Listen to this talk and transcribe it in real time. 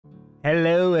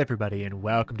Hello everybody and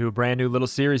welcome to a brand new little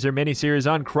series or mini-series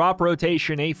on crop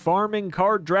rotation, a farming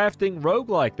card drafting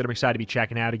roguelike that I'm excited to be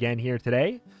checking out again here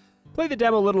today. Played the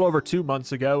demo a little over 2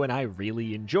 months ago and I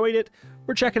really enjoyed it.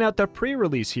 We're checking out the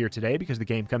pre-release here today because the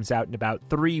game comes out in about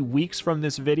 3 weeks from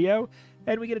this video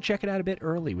and we get to check it out a bit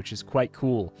early, which is quite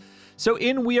cool. So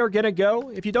in we are gonna go.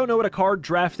 If you don't know what a card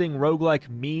drafting roguelike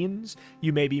means,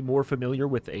 you may be more familiar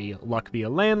with a Luck Be a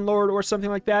Landlord or something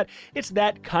like that. It's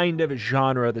that kind of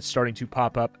genre that's starting to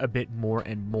pop up a bit more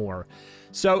and more.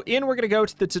 So we're gonna go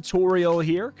to the tutorial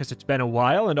here because it's been a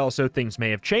while and also things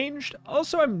may have changed.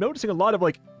 Also, I'm noticing a lot of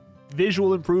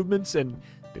visual improvements and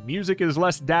the music is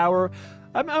less dour.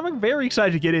 I'm very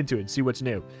excited to get into it and see what's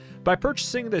new. By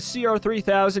purchasing the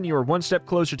CR3000, you are one step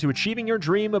closer to achieving your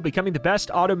dream of becoming the best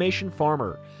automation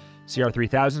farmer.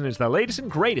 CR3000 is the latest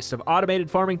and greatest of automated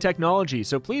farming technology,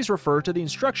 so please refer to the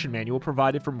instruction manual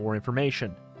provided for more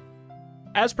information.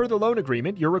 As per the loan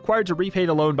agreement, you're required to repay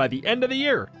the loan by the end of the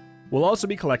year. We'll also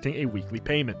be collecting a weekly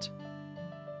payment.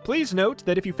 Please note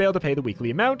that if you fail to pay the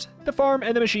weekly amount, the farm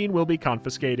and the machine will be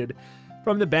confiscated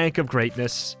from the Bank of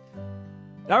Greatness.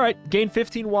 Alright, gain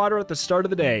 15 water at the start of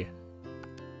the day.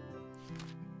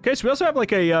 Okay, so we also have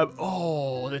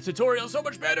oh, the tutorial is so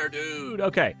much better, dude!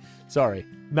 Okay, sorry.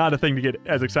 Not a thing to get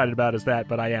as excited about as that,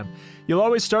 but I am. You'll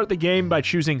always start the game by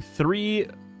choosing 3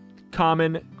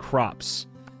 common crops.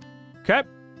 Okay?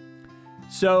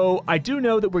 So, I do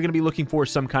know that we're going to be looking for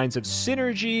some kinds of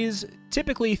synergies,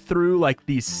 typically through,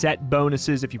 these set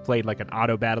bonuses if you played, an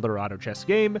auto battle or auto chess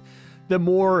game. The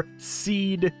more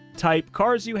seed-type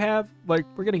cards you have, we're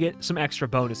going to get some extra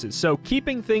bonuses. So,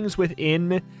 keeping things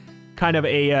within kind of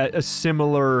a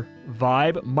similar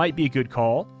vibe might be a good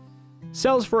call.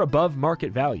 Sells for above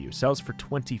market value. Sells for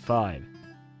 25.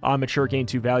 On mature, gain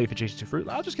 2 value if adjacent to fruit.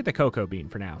 I'll just get the cocoa bean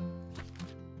for now.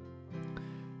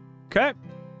 Okay.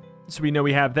 So we know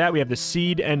we have that. We have the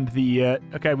seed and the...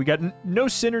 okay, we got no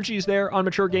synergies there. On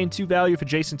mature, gain 2 value if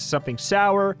adjacent to something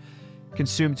sour.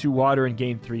 Consume 2 water and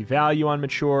gain 3 value on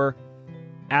mature.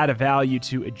 Add a value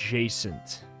to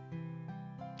adjacent.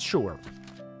 Sure.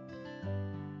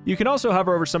 You can also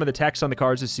hover over some of the text on the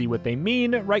cards to see what they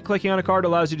mean. Right-clicking on a card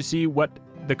allows you to see what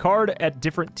the card at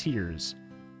different tiers.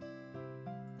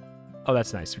 Oh,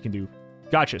 that's nice. We can do...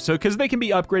 Gotcha. So, because they can be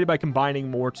upgraded by combining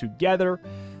more together.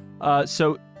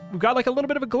 So, we've got a little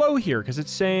bit of a glow here, because it's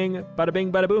saying bada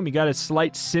bing, bada boom. You got a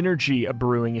slight synergy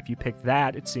brewing if you pick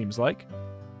that, it seems like.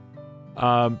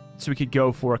 So we could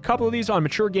go for a couple of these. On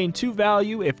mature, gain 2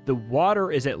 value if the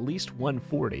water is at least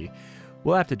 140.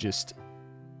 We'll have to just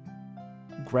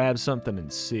grab something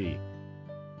and see.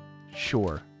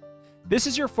 Sure. This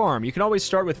is your farm. You can always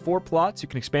start with 4 plots. You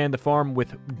can expand the farm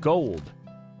with gold.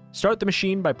 Start the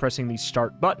machine by pressing the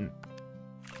start button.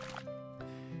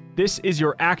 This is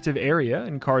your active area,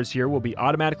 and cards here will be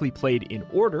automatically played in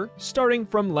order, starting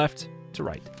from left to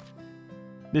right.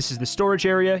 This is the storage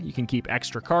area. You can keep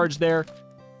extra cards there.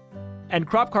 And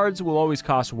crop cards will always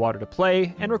cost water to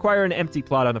play and require an empty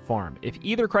plot on the farm. If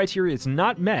either criteria is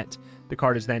not met, the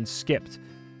card is then skipped.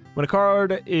 When a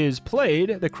card is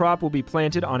played, the crop will be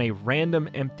planted on a random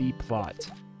empty plot.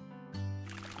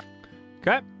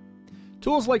 Okay.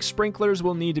 Tools like sprinklers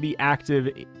will need to be active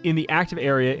in the active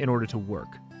area in order to work.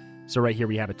 So right here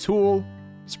we have a tool,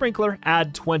 sprinkler,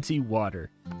 add 20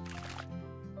 water.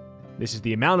 This is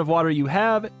the amount of water you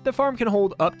have. The farm can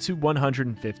hold up to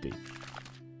 150.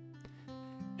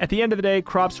 At the end of the day,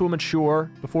 crops will mature.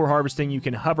 Before harvesting, you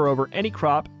can hover over any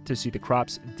crop to see the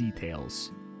crop's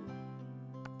details.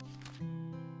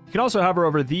 You can also hover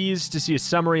over these to see a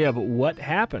summary of what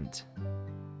happened.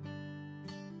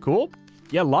 Cool.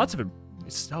 Yeah, lots of them.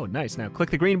 Oh, nice. Now, click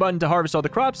the green button to harvest all the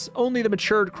crops. Only the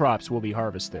matured crops will be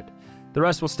harvested. The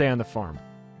rest will stay on the farm.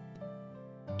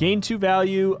 Gain 2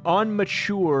 value. On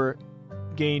mature,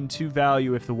 gain 2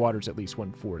 value if the water's at least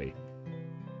 140.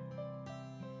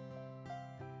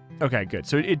 Okay, good.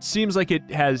 So it seems like it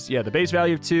has, the base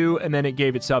value of 2, and then it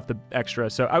gave itself the extra.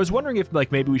 So I was wondering if,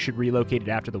 maybe we should relocate it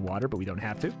after the water, but we don't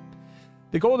have to.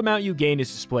 The gold amount you gain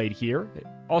is displayed here. It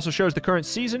also shows the current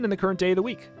season and the current day of the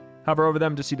week. Hover over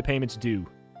them to see the payments due.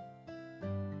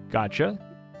 Gotcha.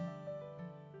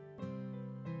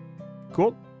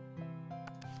 Cool.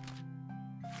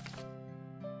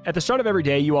 At the start of every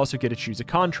day, you also get to choose a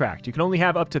contract. You can only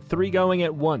have up to 3 going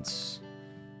at once.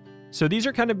 So these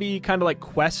are kind of like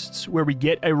quests where we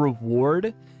get a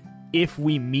reward if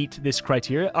we meet this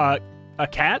criteria. A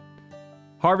cat.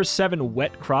 Harvest 7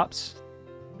 wet crops.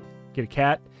 Get a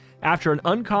cat. After an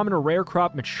uncommon or rare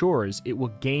crop matures, it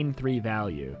will gain 3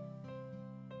 value.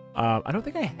 I don't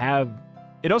think I have...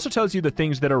 It also tells you the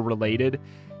things that are related.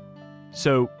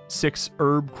 So 6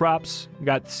 herb crops. You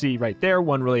got the C right there,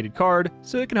 1 related card.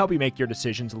 So it can help you make your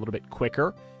decisions a little bit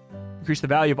quicker. Increase the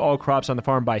value of all crops on the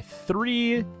farm by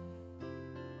 3.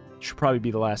 Should probably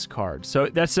be the last card. So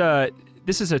that's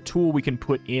this is a tool we can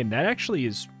put in. That actually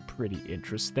is pretty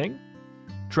interesting.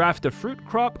 Draft a fruit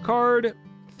crop card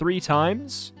 3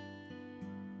 times.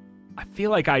 I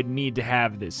feel like I need to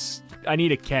have this. I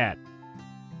need a cat.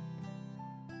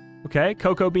 Okay,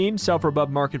 cocoa bean, sell for above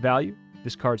market value.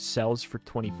 This card sells for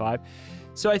 25.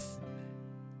 So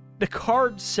the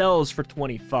card sells for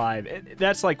 25.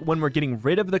 That's like when we're getting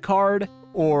rid of the card,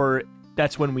 or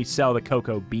that's when we sell the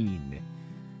cocoa bean.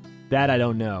 That I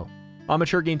don't know. On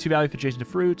mature, gain 2 value if adjacent to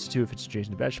fruits, 2 if it's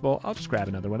adjacent to vegetable. I'll just grab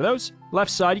another one of those.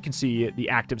 Left side, you can see the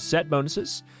active set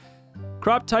bonuses.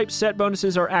 Crop type set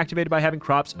bonuses are activated by having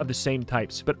crops of the same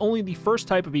types, but only the first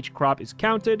type of each crop is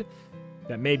counted.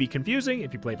 That may be confusing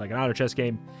if you played like an auto chess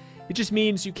game. It just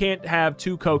means you can't have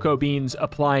 2 cocoa beans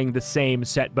applying the same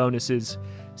set bonuses.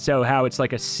 So how it's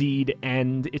like a seed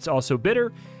and it's also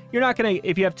bitter. You're not going to,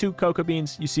 if you have 2 cocoa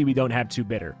beans, you see we don't have 2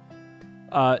 bitter.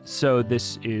 So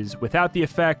this is without the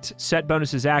effect. Set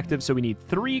bonus is active, so we need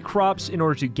 3 crops in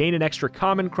order to gain an extra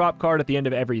common crop card at the end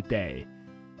of every day.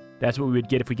 That's what we would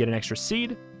get if we get an extra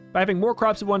seed. By having more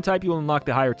crops of one type, you will unlock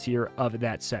the higher tier of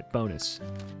that set bonus.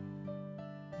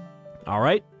 All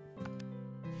right.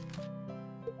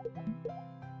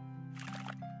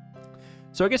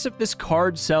 So I guess if this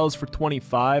card sells for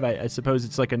 25, I suppose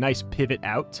it's like a nice pivot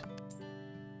out.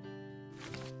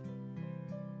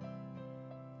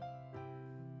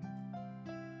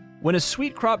 When a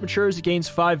sweet crop matures, it gains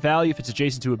 5 value if it's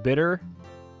adjacent to a bitter.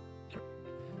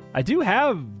 I do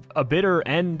have a bitter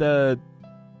and a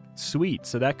sweet,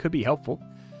 so that could be helpful.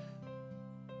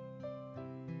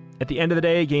 At the end of the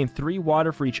day, gain 3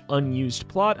 water for each unused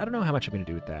plot. I don't know how much I'm going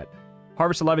to do with that.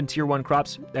 Harvest 11 tier 1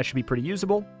 crops. That should be pretty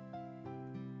usable.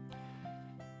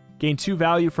 Gain 2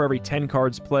 value for every 10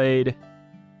 cards played.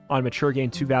 On mature, gain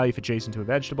 2 value if adjacent to a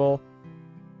vegetable.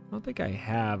 I don't think I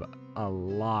have a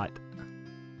lot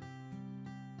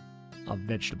of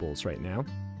vegetables right now.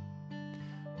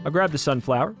 I'll grab the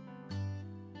sunflower.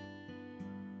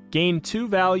 Gain 2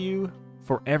 value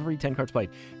for every 10 cards played.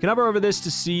 You can hover over this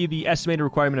to see the estimated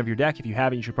requirement of your deck. If you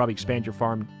haven't, you should probably expand your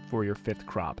farm for your 5th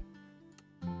crop.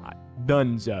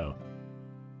 Dunzo.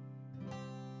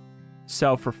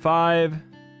 Sell for 5.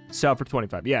 Sell for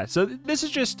 25. Yeah, so this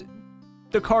is just...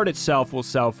 The card itself will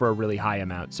sell for a really high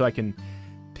amount, so I can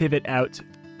pivot out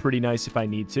pretty nice if I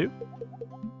need to.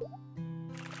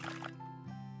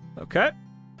 Okay.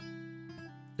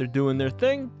 They're doing their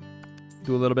thing.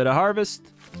 Do a little bit of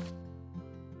harvest.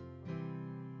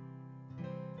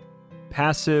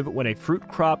 Passive, when a fruit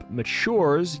crop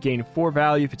matures, gain 4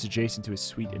 value if it's adjacent to a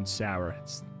sweet and sour.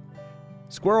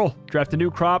 Squirrel, draft a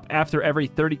new crop after every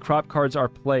 30 crop cards are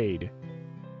played.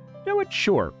 You know what?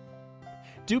 Sure.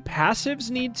 Do passives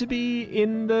need to be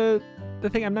in the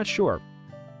thing? I'm not sure.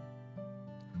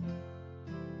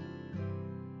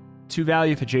 2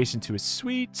 value if adjacent to a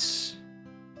sweet.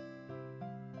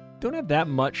 Don't have that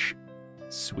much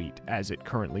sweet as it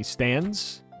currently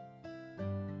stands.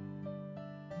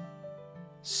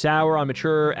 Sour on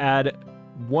mature, add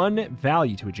 1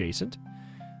 value to adjacent.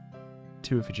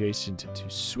 2 if adjacent to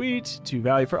sweet. 2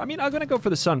 value for... I mean, I'm going to go for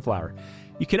the sunflower.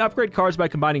 You can upgrade cards by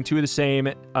combining 2 of the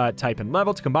same type and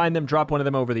level. To combine them, drop one of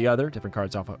them over the other. Different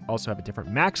cards also have a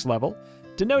different max level,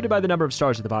 denoted by the number of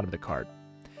stars at the bottom of the card.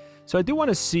 So I do want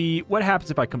to see what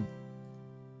happens if I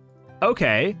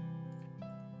Okay.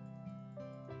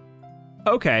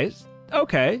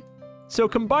 So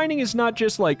combining is not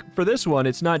just like, for this one,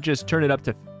 it's not just turn it up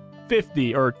to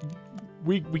 50, or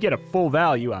we get a full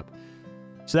value up.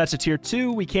 So that's a tier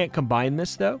 2. We can't combine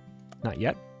this, though. Not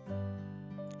yet.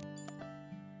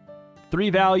 3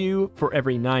 value for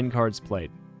every 9 cards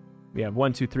played. We have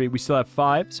 1, 2, 3. We still have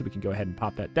 5, so we can go ahead and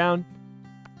pop that down.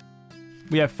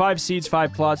 We have 5 seeds,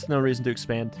 5 plots. No reason to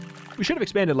expand. We should have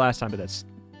expanded last time, but that's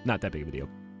not that big of a deal.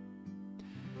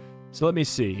 So let me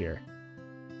see here.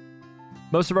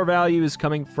 Most of our value is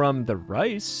coming from the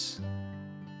rice.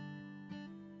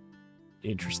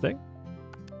 Interesting.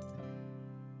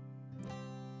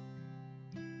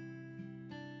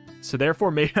 So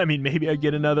therefore, maybe I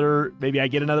get another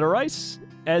rice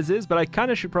as is, but I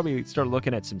kind of should probably start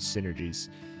looking at some synergies.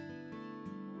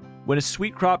 When a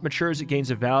sweet crop matures, it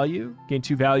gains a value. Gain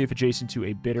 2 value if adjacent to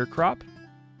a bitter crop.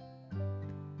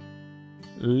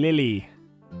 Lily.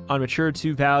 On mature,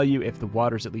 2 value if the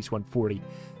water is at least 140.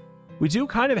 We do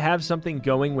kind of have something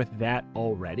going with that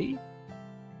already.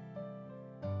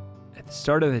 At the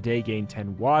start of the day, gain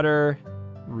 10 water.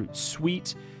 Root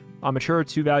sweet. On mature,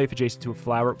 2 value if adjacent to a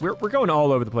flower. We're going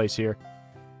all over the place here.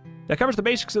 That covers the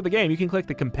basics of the game. You can click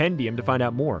the compendium to find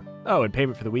out more. Oh, and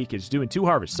payment for the week is due in 2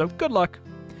 harvests, so good luck.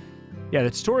 Yeah,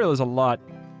 the tutorial is a lot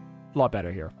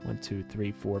better here. 1, 2,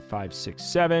 3, 4, 5, 6,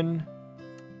 7.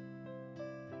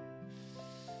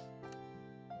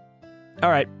 All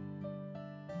right.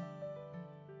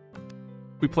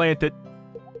 We plant it.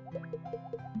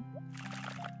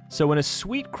 So when a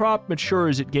sweet crop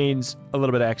matures, it gains a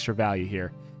little bit of extra value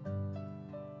here.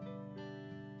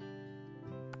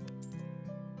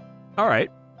 All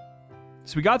right.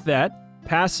 So we got that.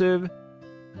 Passive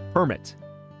permit.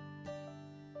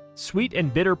 Sweet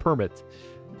and bitter permit.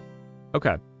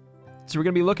 Okay. So we're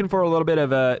going to be looking for a little bit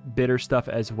of bitter stuff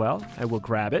as well. I will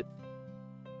grab it.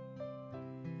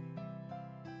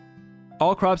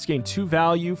 All crops gain 2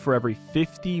 value for every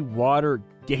 50 water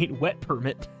gain wet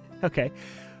permit. Okay.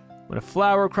 When a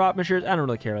flower crop matures, I don't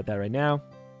really care about that right now.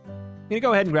 I'm going to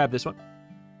go ahead and grab this one.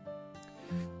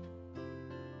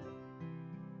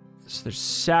 So there's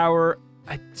sour.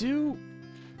 I do...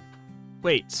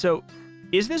 Wait, so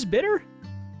is this bitter?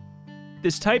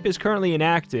 This type is currently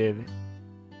inactive.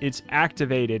 It's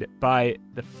activated by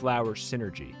the flower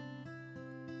synergy.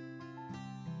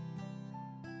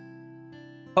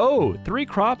 Oh, 3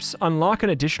 crops unlock an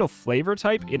additional flavor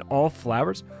type in all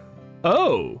flowers?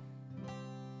 Oh,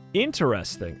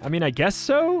 interesting. I mean, I guess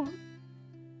so.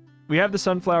 We have the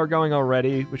sunflower going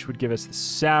already, which would give us the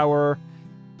sour.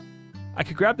 I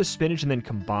could grab the spinach and then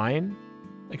combine.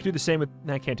 I could do the same with...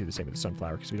 No, I can't do the same with the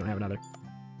sunflower because we don't have another.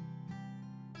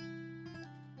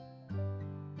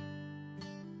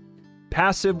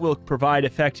 Passive will provide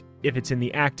effect if it's in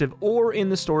the active or in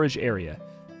the storage area.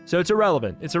 So it's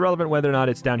irrelevant. It's irrelevant whether or not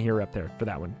it's down here or up there for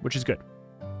that one, which is good.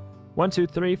 1, 2,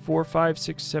 3, 4, 5,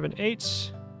 6, 7,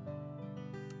 8.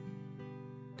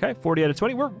 Okay, 40 out of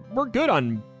 20. We're good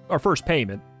on our first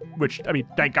payment, which, I mean,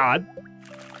 thank God.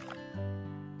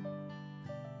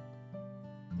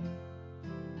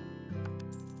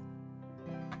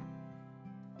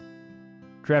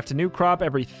 Draft a new crop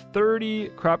every 30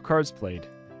 crop cards played.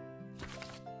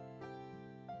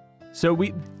 So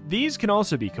these can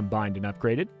also be combined and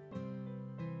upgraded.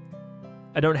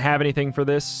 I don't have anything for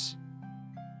this.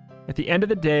 At the end of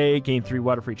the day, gain 3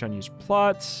 water for each unused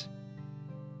plot.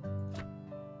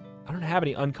 I don't have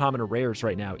any uncommon or rares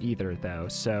right now either, though,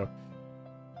 so...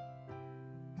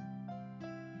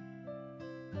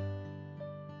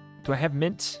 Do I have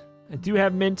mint? I do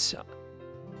have mint.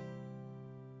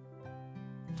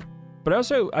 But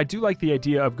I do like the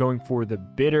idea of going for the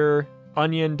bitter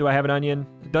onion. Do I have an onion?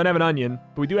 Don't have an onion,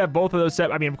 but we do have both of those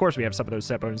set. I mean, of course we have some of those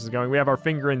set bonuses going. We have our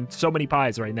finger in so many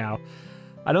pies right now.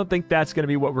 I don't think that's going to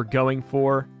be what we're going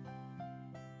for.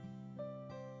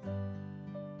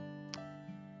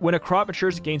 When a crop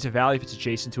matures, it gains a value if it's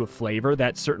adjacent to a flavor.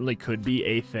 That certainly could be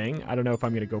a thing. I don't know if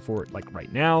I'm going to go for it like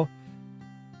right now.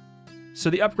 So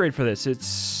the upgrade for this,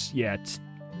 it's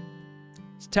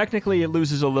technically it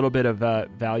loses a little bit of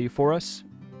value for us.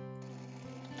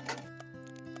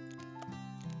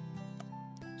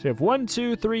 So we have 1,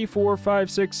 2, 3, 4, 5,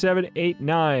 6, 7, 8,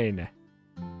 9.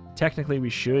 Technically,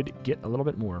 we should get a little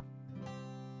bit more.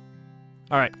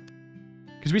 All right,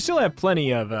 because we still have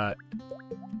plenty of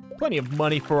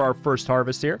money for our first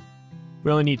harvest here.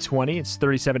 We only need 20. It's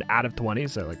 37 out of 20,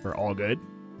 so like we're all good.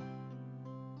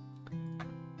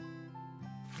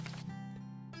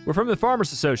 We're from the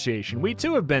Farmers Association. We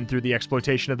too have been through the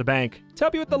exploitation of the bank. To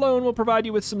help you with the loan, we'll provide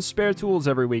you with some spare tools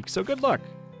every week, so good luck.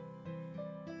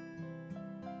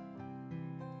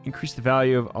 Increase the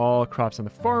value of all crops on the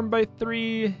farm by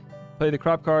 3. Play the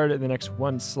crop card in the next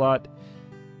 1 slot.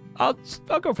 I'll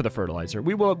go for the fertilizer.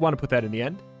 We will want to put that in the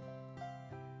end.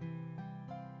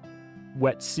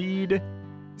 Wet seed.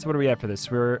 So what do we have for this?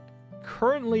 We're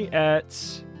currently at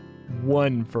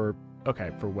 1 for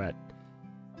wet.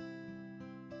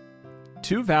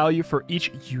 2 value for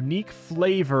each unique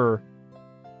flavor.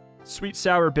 Sweet,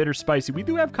 sour, bitter, spicy. We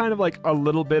do have kind of like a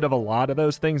little bit of a lot of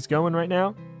those things going right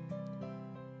now.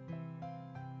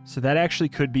 So that actually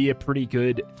could be a pretty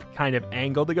good kind of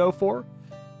angle to go for.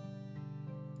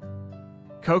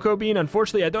 Cocoa bean,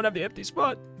 unfortunately, I don't have the empty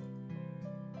spot.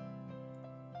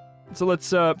 So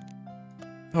let's,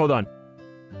 hold on.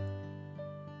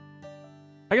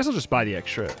 I guess I'll just buy the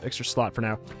extra slot for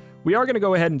now. We are going to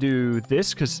go ahead and do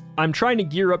this because I'm trying to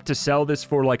gear up to sell this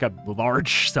for like a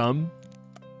large sum.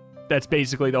 That's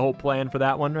basically the whole plan for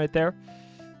that one right there.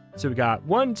 So we got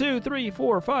 1, 2, 3,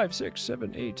 4, 5, 6,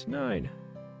 7, 8, 9.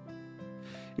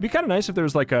 It'd be kind of nice if there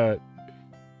was like a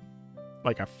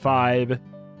 5,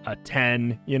 a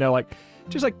 10, you know, like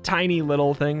just like tiny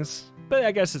little things. But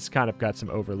I guess it's kind of got some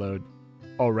overload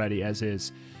already as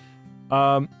is.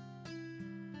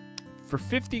 for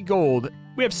 50 gold,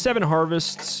 we have 7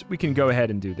 harvests. We can go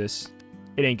ahead and do this.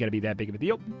 It ain't gonna be that big of a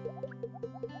deal.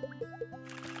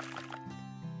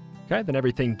 Okay, then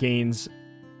everything gains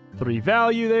 3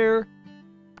 value there.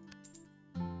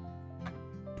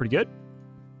 Pretty good.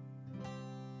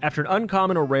 After an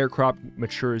uncommon or rare crop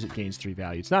matures, it gains 3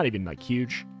 value. It's not even, like,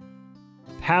 huge.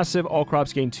 Passive, all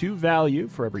crops gain 2 value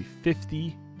for every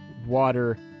 50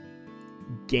 water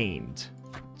gained.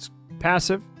 It's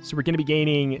passive, so we're going to be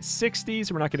gaining 60,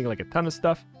 so we're not getting, like, a ton of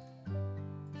stuff.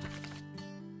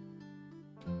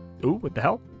 Ooh, what the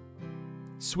hell?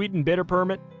 Sweet and bitter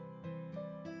permit.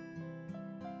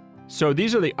 So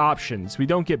these are the options. We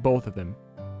don't get both of them.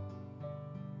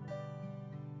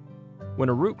 When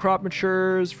a root crop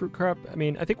matures, fruit crop, I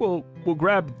mean, I think we'll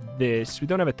grab this. We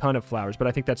don't have a ton of flowers, but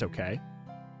I think that's okay.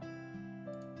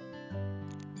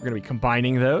 We're going to be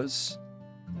combining those.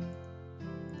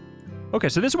 Okay,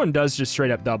 so this one does just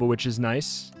straight up double, which is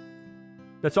nice.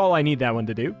 That's all I need that one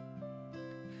to do.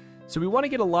 So we want to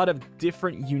get a lot of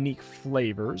different unique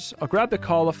flavors. I'll grab the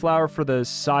cauliflower for the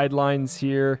sidelines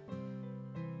here.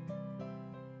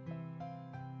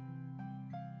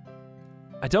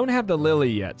 I don't have the lily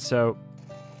yet, so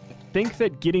I think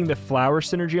that getting the flower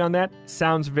synergy on that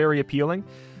sounds very appealing.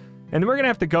 And then we're going to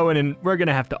have to go in and we're going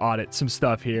to have to audit some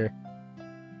stuff here.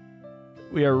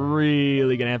 We are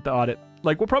really going to have to audit.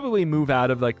 Like, we'll probably move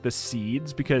out of, like, the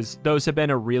seeds because those have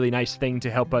been a really nice thing to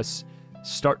help us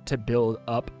start to build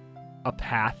up a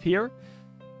path here.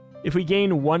 If we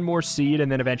gain 1 more seed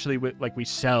and then eventually, like, we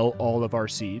sell all of our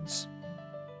seeds,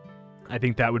 I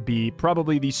think that would be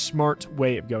probably the smart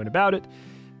way of going about it.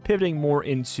 Pivoting more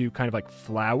into kind of like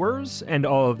flowers and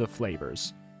all of the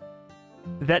flavors.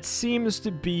 That seems to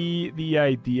be the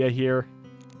idea here.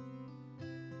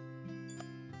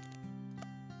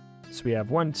 So we have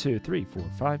 1, 2, 3, 4,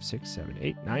 5, 6, 7,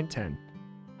 8, 9, 10.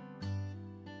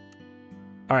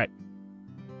 All right.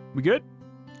 We good?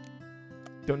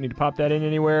 Don't need to pop that in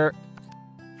anywhere.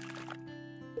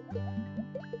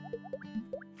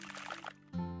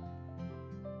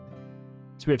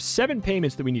 So we have 7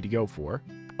 payments that we need to go for.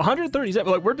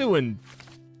 137. Like, we're doing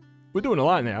a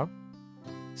lot now.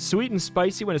 Sweet and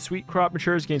spicy. When a sweet crop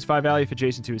matures, gains 5 value if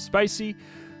adjacent to is spicy.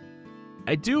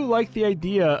 I do like the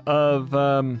idea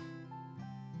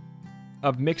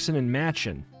of mixing and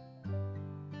matching.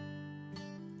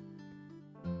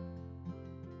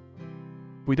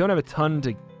 We don't have a ton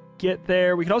to get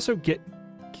there. We could also get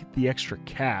the extra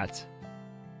cat.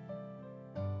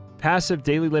 Passive,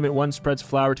 daily limit 1 spreads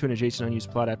flower to an adjacent unused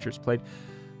plot after it's played.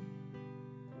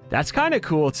 That's kind of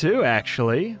cool too,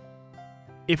 actually.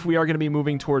 If we are going to be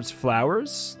moving towards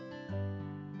flowers.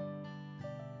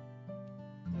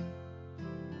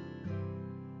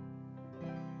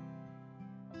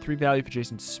 Three value for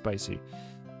adjacent to spicy.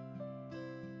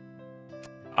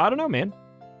 I don't know, man.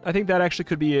 I think that actually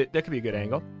could be a good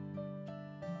angle.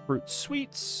 Fruit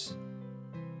sweets.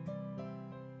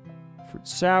 Fruit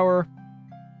sour.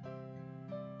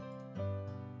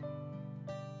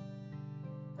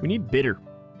 We need bitter.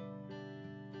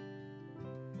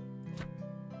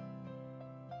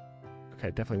 Okay,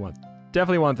 definitely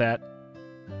want that.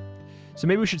 So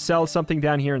maybe we should sell something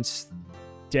down here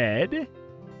instead.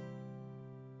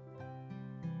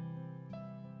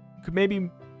 Could maybe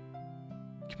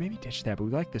ditch that, but we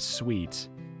like the sweet.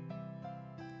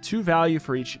 2 value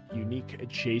for each unique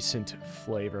adjacent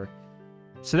flavor.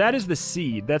 So that is the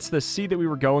seed. That's the seed that we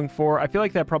were going for. I feel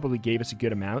like that probably gave us a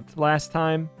good amount last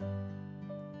time.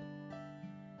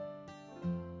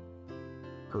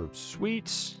 Herb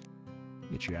sweets.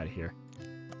 Get you out of here.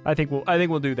 I think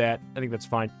we'll do that. I think that's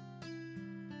fine.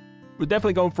 We're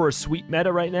definitely going for a sweet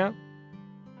meta right now.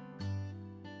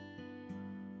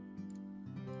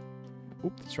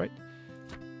 Oop, that's right.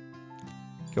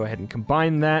 Go ahead and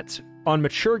combine that. On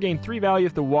mature, gain 3 value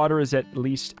if the water is at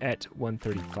least at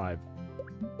 135.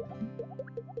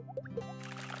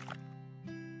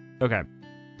 Okay.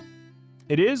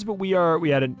 It is, but we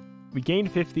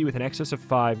gained 50 with an excess of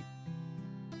 5.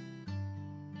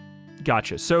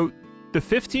 Gotcha. So the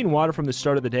 15 water from the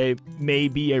start of the day may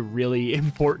be a really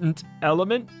important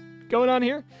element going on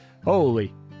here.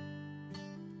 Holy.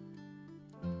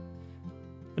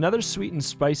 Another sweet and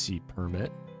spicy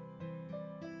permit.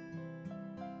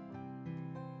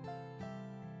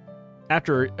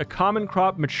 After a common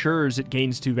crop matures, it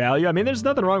gains 2 value. I mean, there's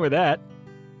nothing wrong with that.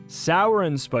 Sour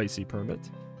and spicy permit.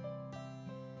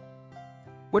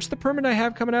 What's the permit I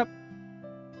have coming up?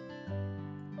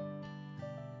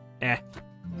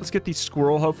 Let's get these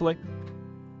squirrel, hopefully.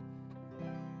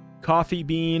 Coffee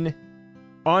bean.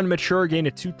 On mature, gain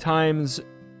a 2 times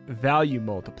value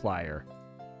multiplier.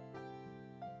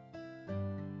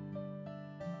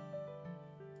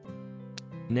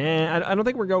 Nah, I don't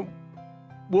think we're going...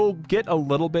 We'll get a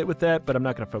little bit with that, but I'm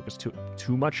not going to focus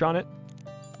too much on it.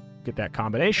 Get that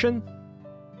combination.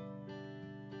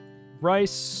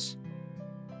 Rice.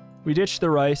 We ditched the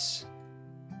rice.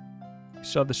 We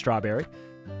still have the strawberry.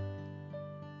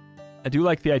 I do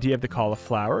like the idea of the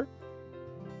cauliflower.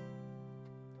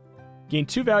 Gain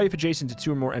 2 value if adjacent to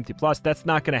 2 or more empty plots. That's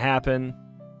not going to happen.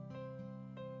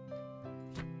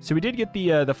 So we did get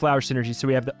the flower synergy, so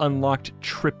we have the unlocked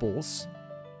triples.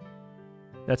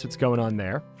 That's what's going on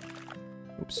there.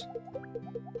 Oops.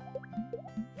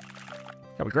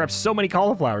 God, we grabbed so many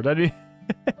cauliflower, didn't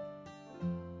we?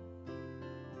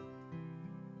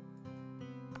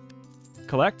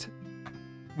 Collect.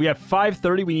 We have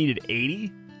 530. We needed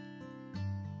 80.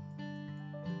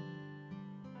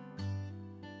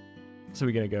 So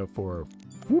we're going to go for...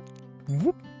 Whoop,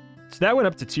 whoop. So that went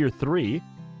up to tier 3.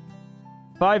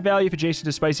 5 value if adjacent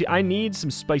to spicy. I need some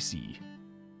spicy.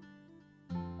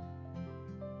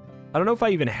 I don't know if I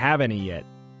even have any yet.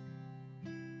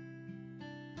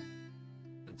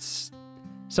 It's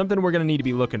something we're going to need to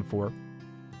be looking for.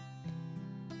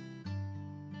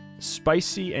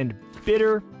 Spicy and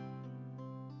bitter.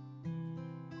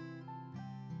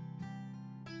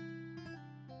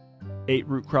 Eight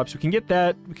root crops. We can get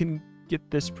that. We can get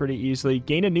this pretty easily.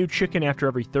 Gain a new chicken after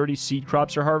every 30 seed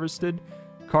crops are harvested.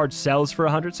 Card sells for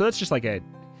 100. So that's just like a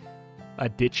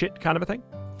ditch it kind of a thing.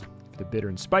 The bitter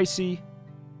and spicy.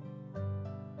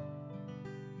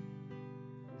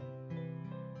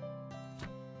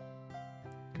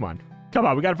 Come on. Come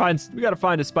on, we gotta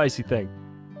find a spicy thing.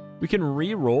 We can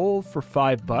re-roll for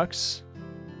 $5.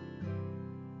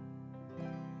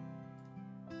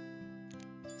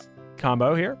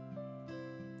 Combo here.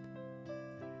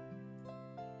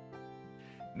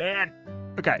 Man.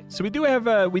 Okay, so we do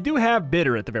have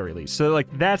bitter at the very least. So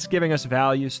like that's giving us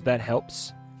value, so that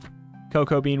helps.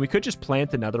 Cocoa bean. We could just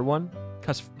plant another one.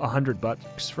 Costs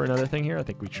 $100 for another thing here. I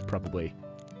think we should probably.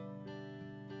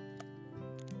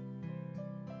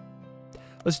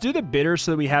 Let's do the bitter so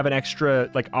that we have an extra,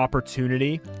 like,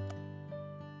 opportunity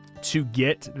to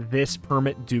get this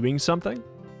permit doing something.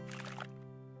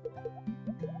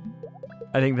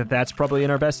 I think that that's probably in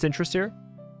our best interest here.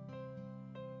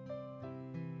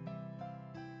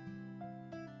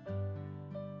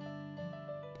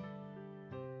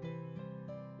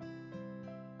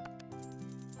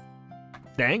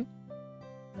 Dang.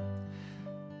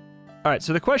 All right,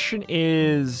 so the question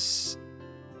is...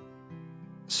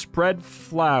 Spread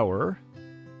flour.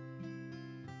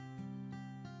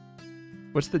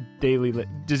 What's the daily limit?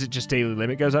 Does it just daily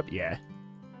limit goes up? Yeah.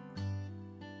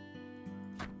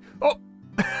 Oh!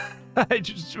 I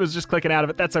was just clicking out of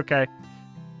it. That's okay.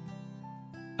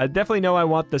 I definitely know I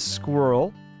want the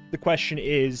squirrel. The question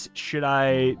is, should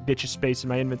I ditch a space in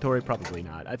my inventory? Probably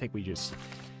not. I think we just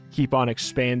keep on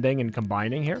expanding and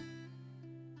combining here.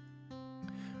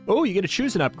 Oh, you get to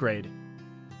choose an upgrade.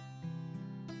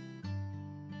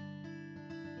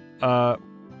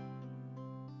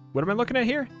 What am I looking at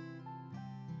here?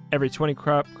 Every 20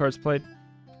 cards played.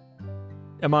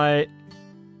 What am I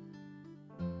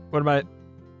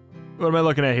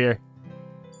looking at here?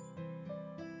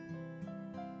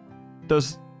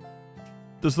 Those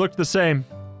look the same.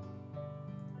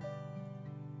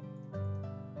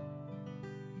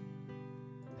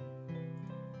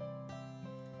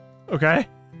 Okay.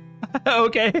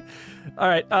 Okay. All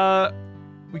right.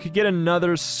 We could get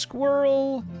another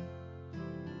squirrel.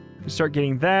 We start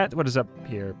getting that. What is up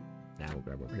here? Now we'll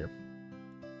grab over here.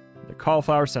 The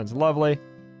cauliflower sounds lovely.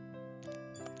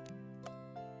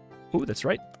 Ooh, that's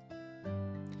right.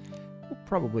 We'll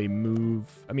probably move.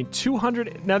 I mean,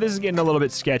 200. Now this is getting a little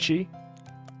bit sketchy.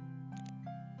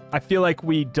 I feel like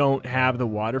we don't have the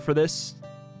water for this.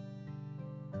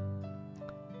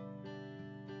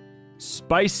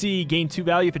 Spicy. Gain 2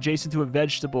 value if adjacent to a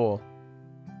vegetable.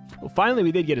 Well, finally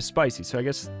we did get a spicy, so I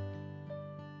guess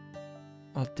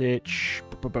I'll ditch.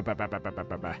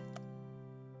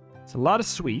 It's a lot of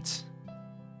sweets.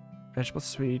 Vegetable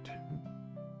sweet.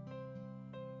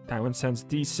 That one sounds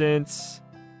decent.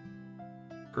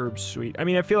 Herb sweet. I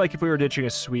mean, I feel like if we were ditching a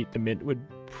sweet, the mint would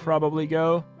probably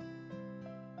go.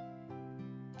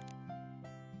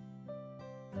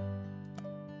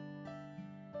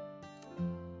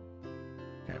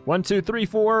 Okay, 1, 2, 3,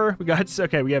 4. We got,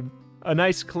 okay, we have a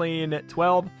nice clean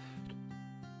 12.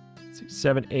 6,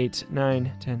 7, 8,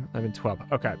 9, 10, 11, 12.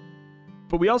 Okay.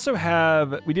 But we also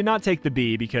have... We did not take the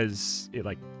B because it,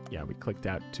 like... Yeah, we clicked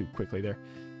out too quickly there.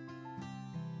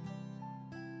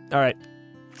 All right.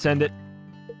 Send it.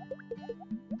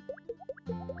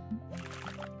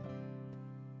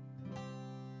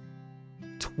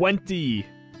 $20.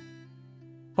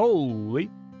 Holy.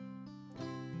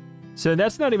 So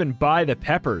that's not even by the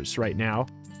peppers right now.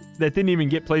 That didn't even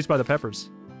get placed by the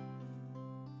peppers.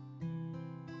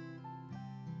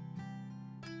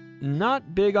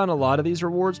 Not big on a lot of these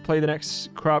rewards. Play the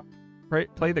next crop,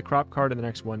 right? Play the crop card in the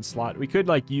next one slot. We could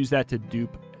like use that to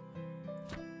dupe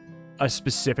a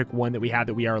specific one that we have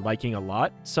that we are liking a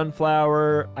lot.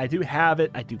 Sunflower, I do have it.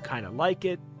 I do kind of like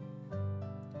it.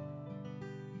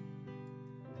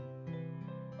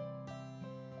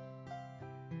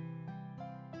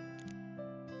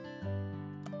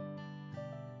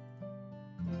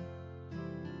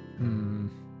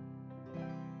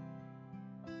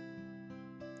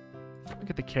 Look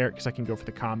at the carrot because I can go for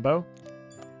the combo.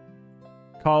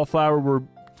 Cauliflower, we're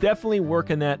definitely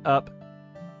working that up.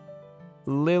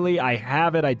 Lily, I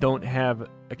have it. I don't have...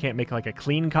 I can't make like a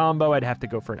clean combo. I'd have to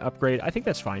go for an upgrade. I think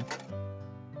that's fine.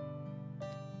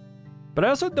 But I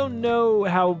also don't know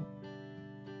how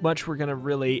much we're going to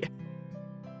really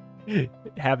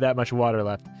have that much water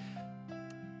left.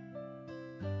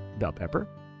 Bell pepper.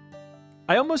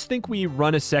 I almost think we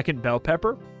run a second bell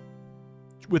pepper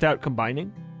without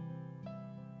combining.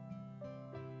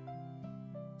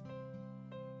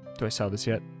 Do I sell this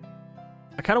yet?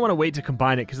 I kind of want to wait to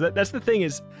combine it because that's the thing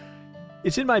is,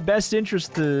 it's in my best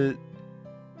interest to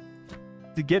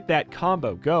get that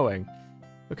combo going.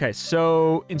 Okay,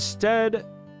 so instead,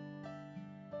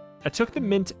 I took the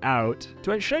mint out.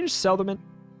 Should I just sell the mint?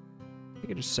 I think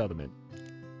I just sell the mint.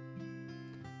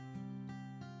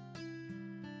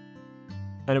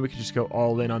 I know we could just go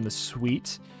all in on the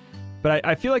sweet, but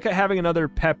I feel like having another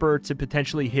pepper to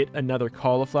potentially hit another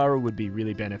cauliflower would be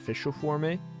really beneficial for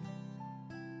me.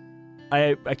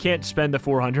 I can't spend the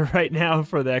 400 right now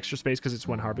for the extra space because it's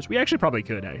one harvest. We actually probably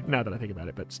could, now that I think about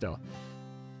it, but still.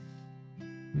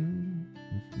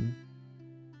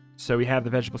 So we have the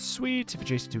vegetable sweet. If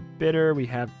adjacent to bitter, we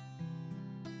have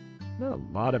not a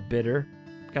lot of bitter.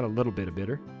 Got a little bit of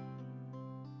bitter.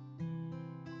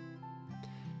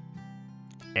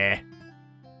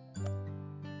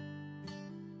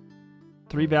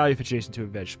 3 value if adjacent to a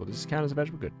vegetable. Does this count as a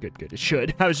vegetable? Good, good, good. It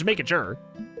should. I was just making sure.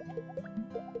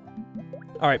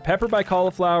 All right, pepper by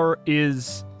cauliflower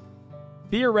is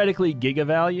theoretically giga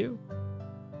value.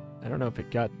 I don't know if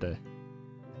it got the...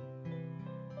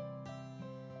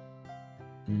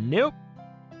 Nope.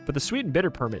 But the sweet and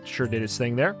bitter permit sure did its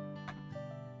thing there.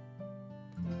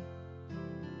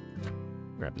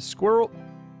 Grab the squirrel.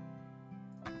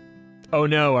 Oh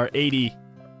no, our 80.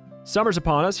 Summer's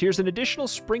upon us. Here's an additional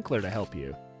sprinkler to help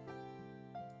you.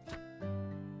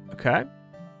 Okay.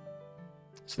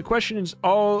 So the question is,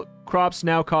 all crops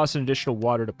now cost an additional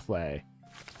water to play.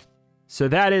 So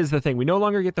that is the thing. We no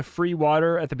longer get the free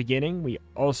water at the beginning. We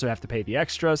also have to pay the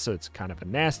extra, so it's kind of a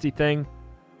nasty thing.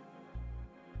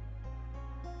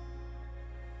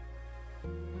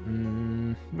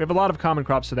 We have a lot of common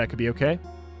crops, so that could be okay.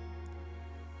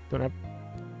 Don't have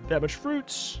that much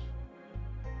fruits.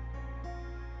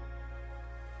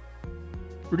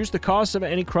 Reduce the cost of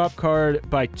any crop card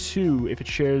by 2 if it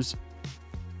shares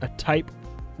a type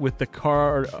with the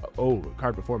card.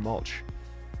 Card before mulch.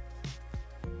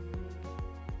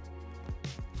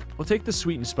 We'll take the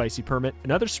sweet and spicy permit.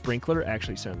 Another sprinkler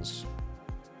actually sounds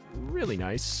really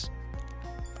nice.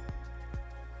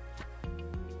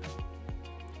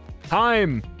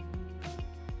 Time!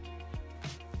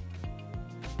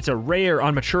 It's a rare.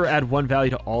 On mature, add 1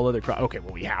 value to all other crops. Okay,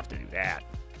 well, we have to do that.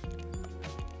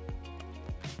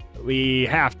 We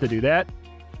have to do that.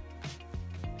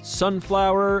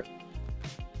 Sunflower.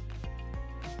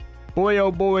 Boy,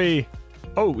 oh boy.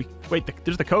 Oh, wait,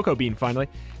 there's the cocoa bean finally.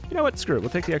 You know what? Screw it. We'll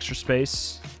take the extra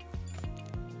space.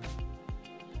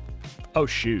 Oh,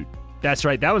 shoot. That's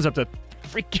right. That was up to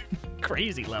freaking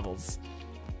crazy levels.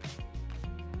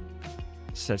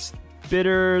 So that's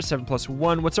bitter. 7 plus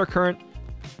 1. What's our current?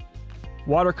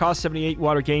 Water cost 78.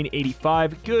 Water gain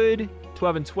 85. Good.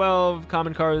 12 and 12.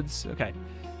 Common cards. Okay.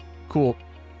 Cool.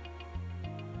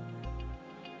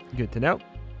 Good to know.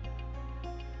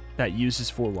 That uses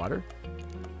 4 water.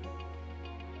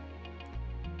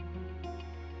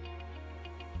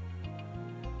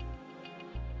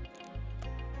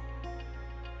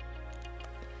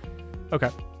 Okay.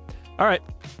 All right.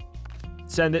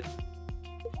 Send it.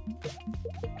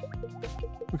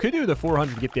 We could do the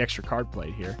 400 to get the extra card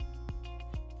played here.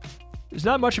 There's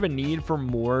not much of a need for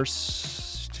more,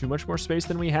 too much more space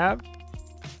than we have.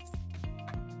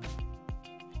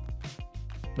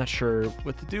 Not sure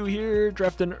what to do here.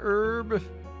 Draft an herb.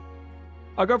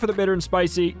 I'll go for the bitter and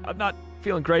spicy. I'm not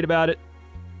feeling great about it.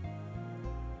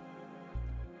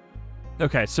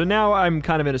 Okay, so now I'm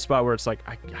kind of in a spot where it's like,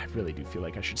 I really do feel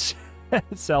like I should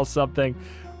sell something.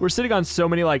 We're sitting on so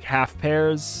many like half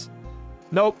pairs.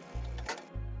 Nope.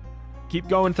 Keep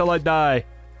going till I die.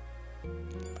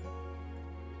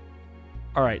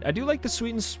 All right, I do like the sweet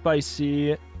and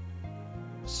spicy.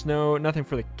 Snow, nothing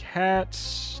for the cat.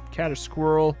 Cat or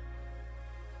squirrel.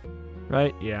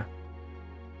 Right, yeah.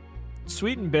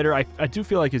 Sweet and bitter, I do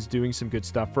feel like is doing some good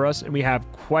stuff for us, and we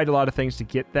have quite a lot of things to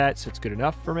get that, so it's good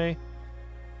enough for me.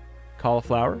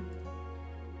 Cauliflower.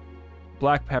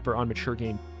 Black pepper on mature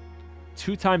gain.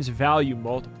 2 times value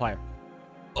multiplier.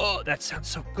 Oh, that sounds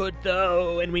so good,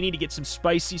 though. And we need to get some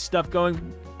spicy stuff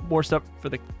going. More stuff for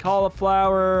the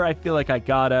cauliflower. I feel like I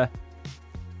gotta.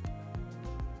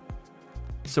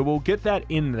 So we'll get that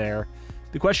in there.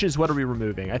 The question is, what are we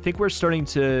removing? I think we're starting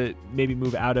to maybe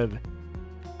move out of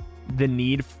the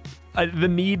need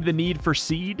for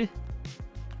seed.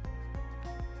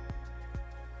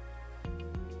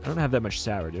 I don't have that much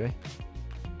sour, do I?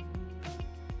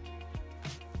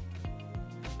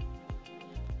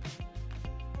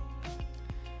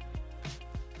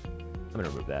 I'm gonna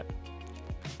remove that.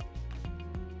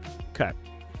 Okay.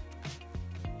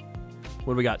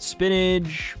 What do we got?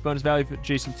 Spinach, bonus value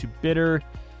adjacent to bitter.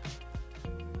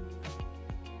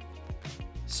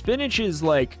 Spinach is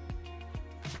like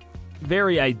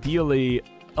very ideally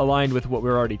aligned with what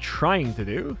we're already trying to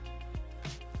do.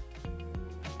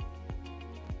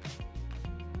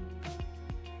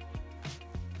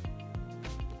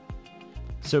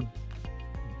 So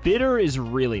bitter is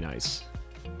really nice.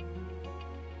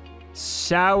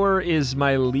 Sour is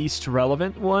my least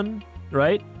relevant one,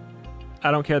 right?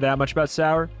 I don't care that much about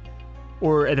sour.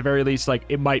 Or at the very least, like,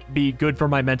 it might be good for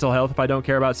my mental health if I don't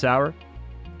care about sour.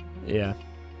 Yeah.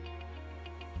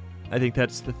 I think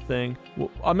that's the thing.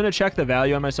 Well, I'm going to check the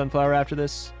value on my sunflower after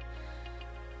this.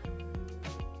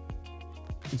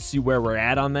 And see where we're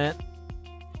at on that.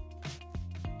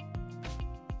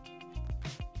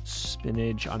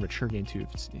 Spinach on mature gain 2.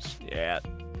 Yeah.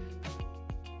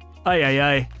 Aye, aye,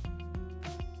 aye.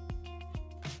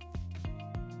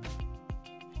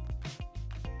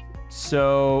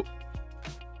 So,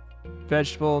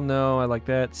 vegetable, no, I like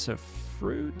that. So,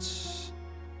 fruits.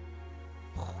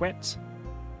 Wet.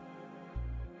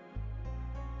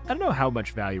 I don't know how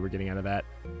much value we're getting out of that.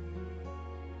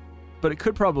 But it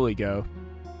could probably go.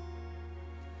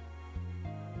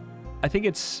 I think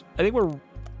we're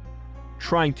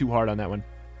trying too hard on that one.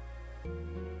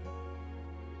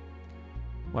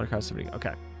 Water cost 70.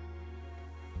 Okay.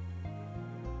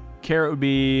 Carrot would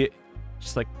be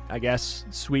just like, I guess,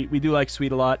 sweet. We do like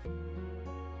sweet a lot.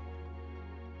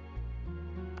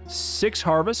 6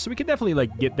 harvests, so we could definitely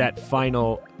like get that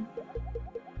final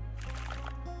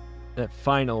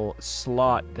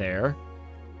slot there.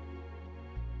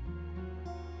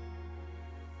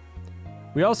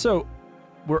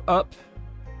 We're up.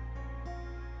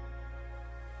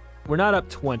 We're not up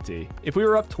 20. If we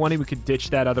were up 20, we could ditch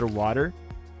that other water.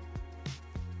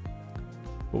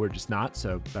 But we're just not,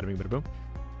 so bada bing, bada boom.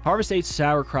 Harvest 8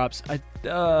 sour crops.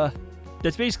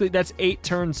 That's 8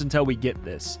 turns until we get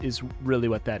this, is really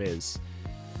what that is.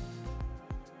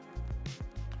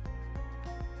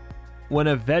 When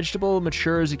a vegetable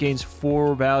matures, it gains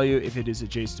 4 value if it is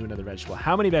adjacent to another vegetable.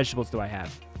 How many vegetables do I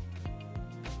have?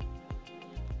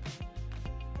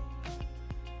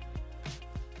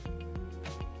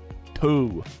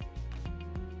 2.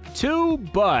 2,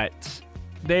 but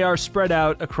they are spread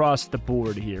out across the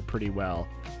board here pretty well.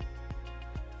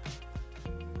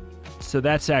 So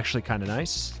that's actually kind of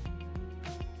nice.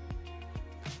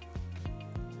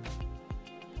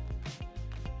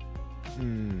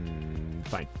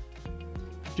 Fine.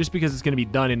 Just because it's going to be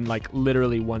done in like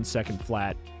literally 1 second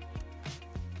flat.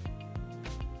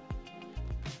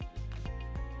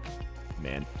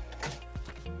 Man.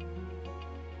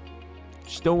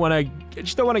 Just don't want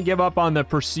to give up on the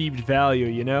perceived value,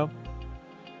 you know?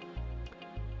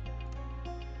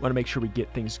 Want to make sure we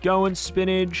get things going.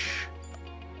 Spinach.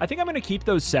 I think I'm going to keep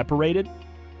those separated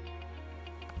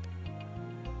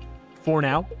for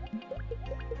now.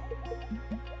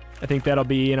 I think that'll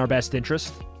be in our best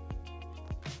interest.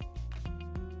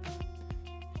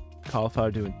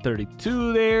 Cauliflower doing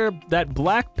 32 there. That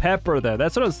black pepper, though,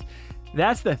 that's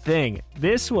the thing.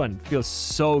 This one feels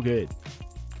so good.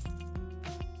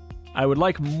 I would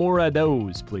like more of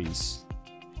those, please.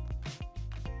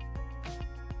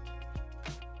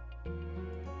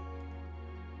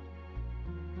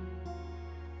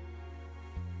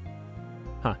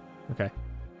 Okay.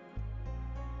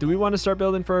 Do we want to start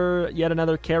building for yet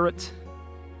another carrot?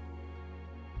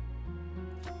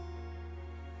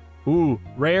 Ooh,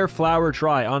 rare flower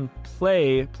try. On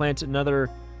play, plant another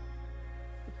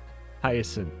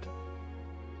hyacinth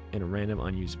in a random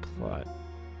unused plot.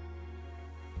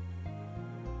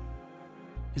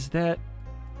 Is that...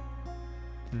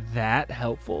 that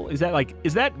helpful. Is that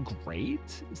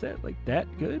great? Is that like that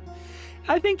good?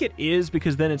 I think it is,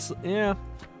 because then it's, yeah,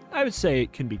 I would say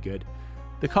it can be good.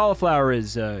 The cauliflower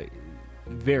is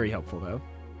very helpful though.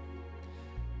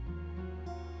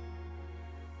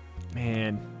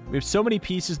 Man, we have so many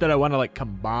pieces that I want to like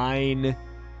combine.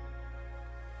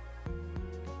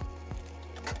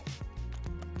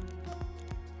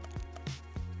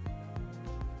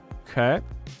 Okay.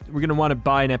 We're going to want to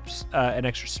buy an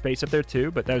extra space up there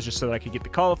too, but that was just so that I could get the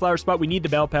cauliflower spot. We need the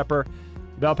bell pepper.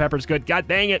 The bell pepper's good. God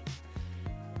dang it.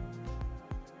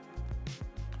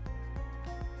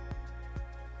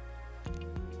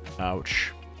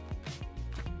 Ouch.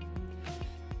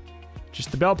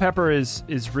 Just the bell pepper is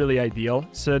really ideal.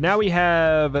 So now we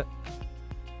have... It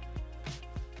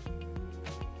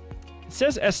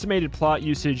says estimated plot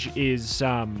usage is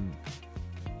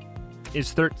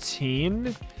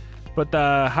 13, but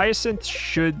the hyacinth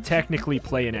should technically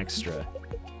play an extra.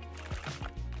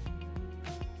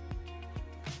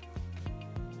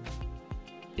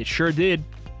 It sure did.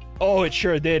 Oh, it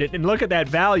sure did. And look at that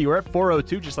value. We're at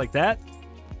 402 just like that.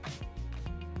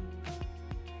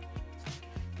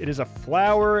 It is a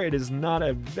flower. It is not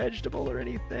a vegetable or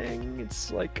anything.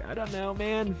 It's like, I don't know,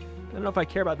 man. I don't know if I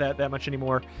care about that much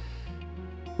anymore.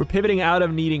 We're pivoting out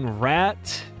of needing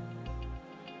rat.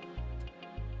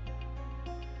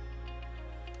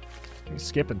 I'm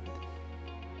skipping.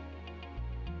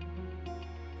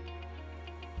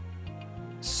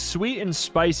 Sweet and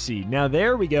spicy. Now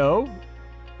there we go.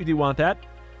 We do want that.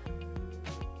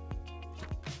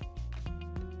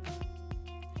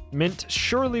 Mint.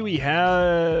 Surely we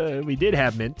did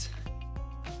have mint.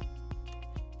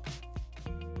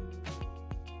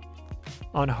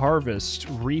 On harvest,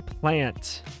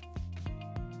 replant.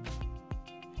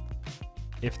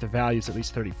 If the value is at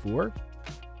least 34.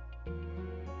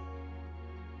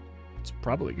 It's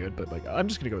probably good, but like I'm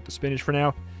just gonna go with the spinach for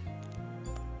now.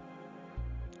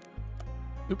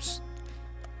 Oops.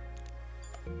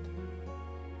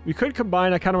 We could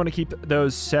combine. I kind of want to keep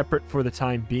those separate for the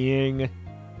time being.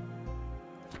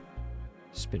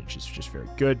 Spinach is just very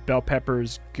good. Bell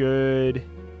peppers, good.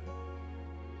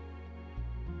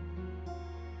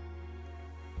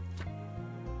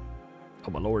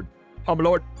 Oh my lord. Oh my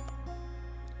lord.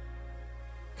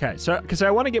 Okay, so because I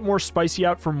want to get more spicy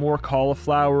out for more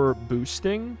cauliflower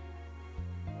boosting.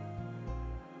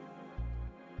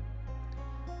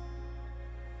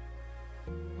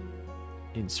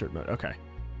 Insert mode. Okay.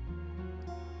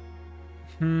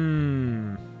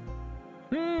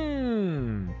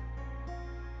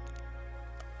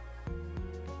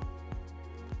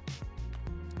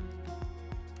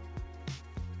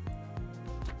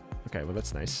 Okay, well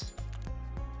that's nice.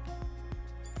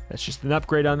 That's just an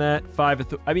upgrade on that.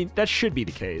 I mean, that should be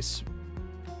the case.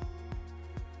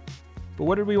 But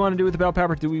what did we want to do with the bell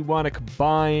pepper? Do we want to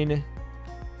combine?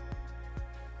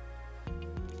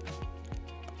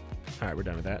 All right, we're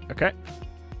done with that. Okay.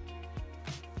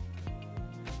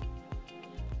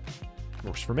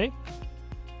 Works for me.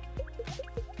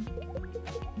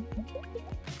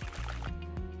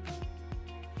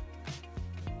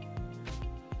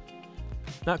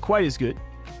 Not quite as good.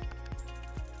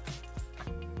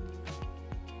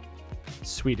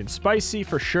 Sweet and spicy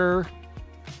for sure.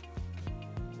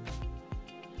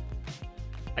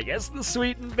 I guess the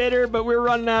sweet and bitter, but we're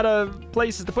running out of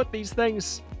places to put these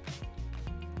things.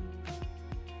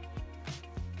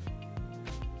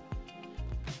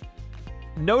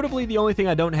 Notably, the only thing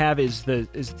I don't have is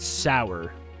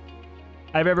sour.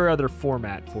 I have every other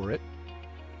format for it.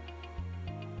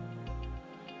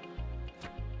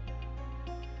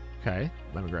 Okay,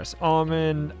 lemongrass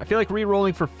almond. I feel like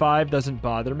re-rolling for 5 doesn't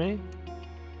bother me.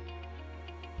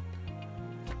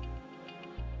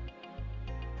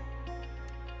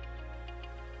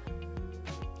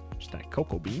 Just that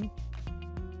cocoa bean.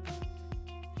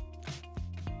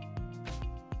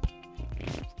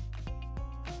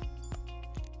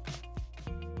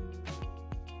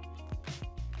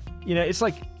 You know, it's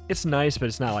like, it's nice, but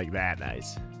it's not like that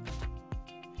nice.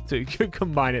 So you could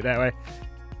combine it that way.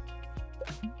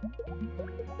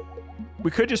 We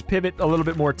could just pivot a little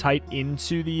bit more tight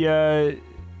into the, I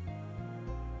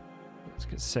was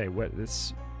gonna say, what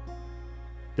this,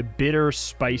 the bitter,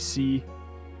 spicy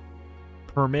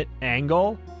permit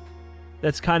angle.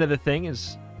 That's kind of the thing,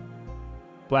 is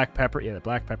black pepper. Yeah, the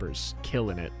black pepper is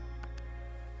killing it.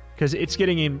 Because it's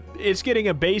getting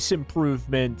a base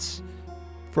improvement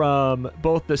from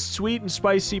both the sweet and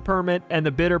spicy permit and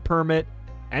the bitter permit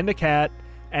and the cat,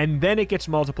 and then it gets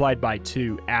multiplied by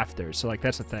 2 after. So, like,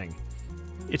 that's the thing.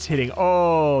 It's hitting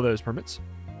all those permits.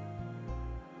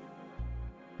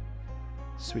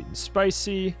 Sweet and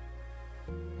spicy.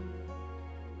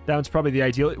 That one's probably the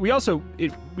ideal. We also,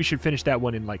 we should finish that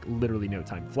one in, like, literally no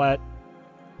time flat.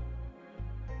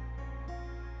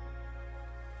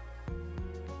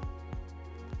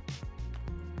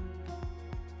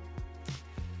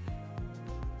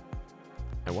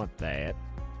 I want that.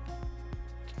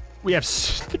 We have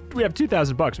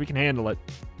 2,000 bucks. We can handle it.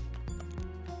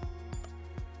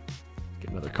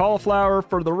 Get another cauliflower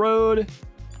for the road.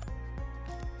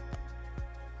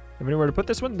 Have anywhere to put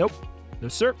this one? Nope. No,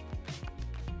 sir.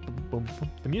 Boom, boom,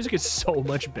 boom. The music is so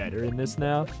much better in this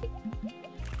now.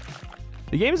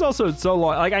 The game is also so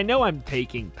long. Like, I know I'm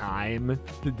taking time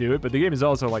to do it, but the game is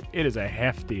also, like, it is a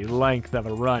hefty length of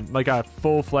a run. Like, a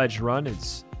full-fledged run.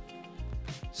 It's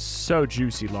so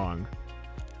juicy long.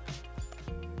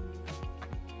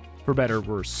 For better or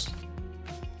worse.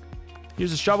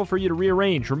 Here's a shovel for you to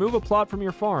rearrange. Remove a plot from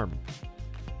your farm.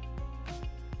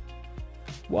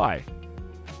 Why?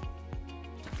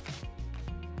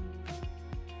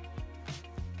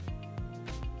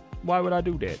 Why would I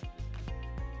do that?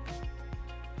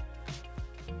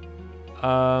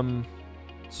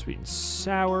 Sweet and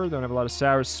sour. Don't have a lot of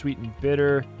sours. Sweet and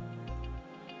bitter.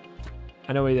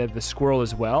 I know we have the squirrel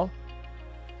as well.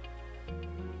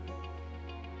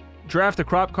 Draft a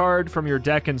crop card from your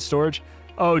deck in storage.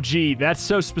 Oh, gee, that's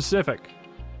so specific.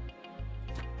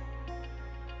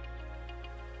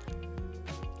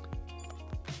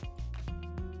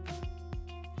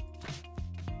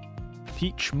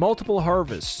 Peach, multiple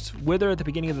harvest. Wither at the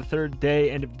beginning of the third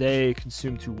day, end of day,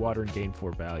 consume 2 water and gain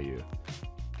 4 value.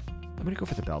 I'm gonna go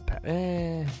for the bell pep.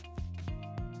 Kind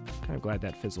of glad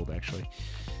that fizzled, actually.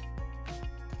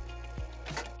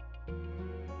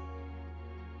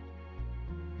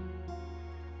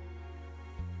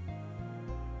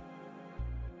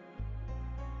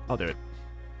 I'll do it.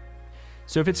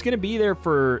 So if it's going to be there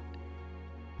for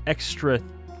extra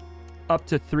up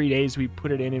to 3 days, we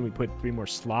put it in and we put 3 more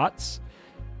slots.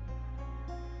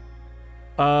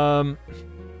 I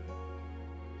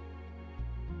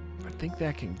think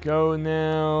that can go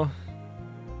now.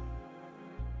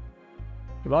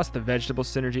 We lost the vegetable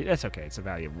synergy. That's okay. It's a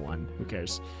value of 1. Who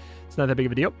cares? It's not that big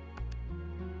of a deal.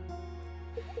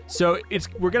 So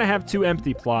we're going to have 2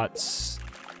 empty plots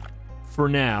for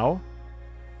now.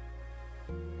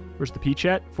 Where's the peach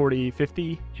at? 40,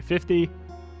 50, 50.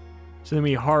 So then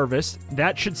we harvest.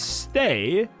 That should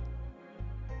stay.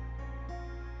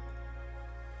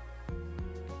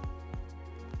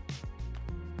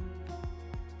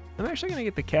 I'm actually going to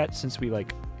get the cat since we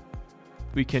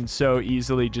can so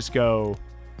easily just go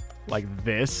like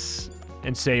this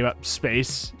and save up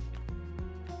space.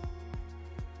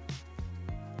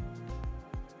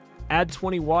 Add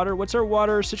 20 water. What's our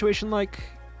water situation like?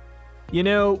 You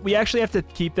know, we actually have to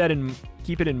keep it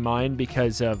in mind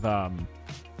because of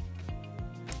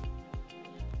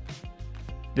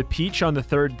the peach on the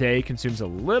third day consumes a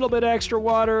little bit extra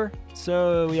water,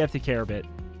 so we have to care a bit.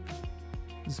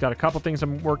 It's got a couple things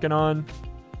I'm working on,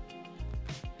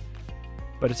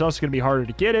 but it's also going to be harder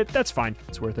to get it. That's fine.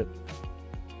 It's worth it.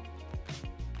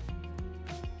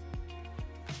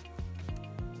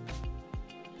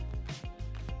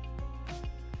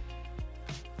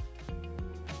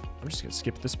 I'm just going to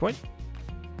skip at this point.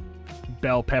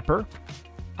 Bell pepper.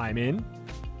 I'm in.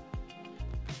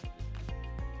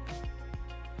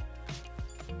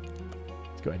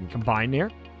 Let's go ahead and combine there.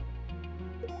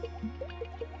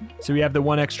 So we have the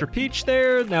 1 extra peach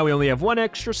there. Now we only have 1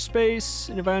 extra space.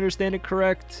 And if I understand it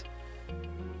correct,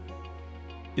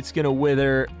 it's going to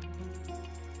wither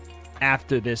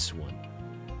after this one.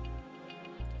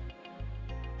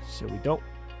 So we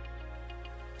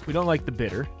don't like the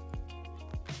bitter.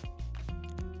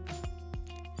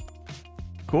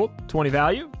 Cool. 20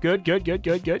 value. Good, good, good,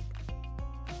 good, good.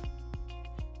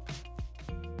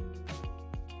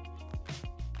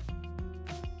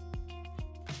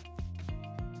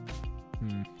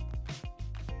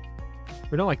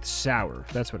 We don't like the sour.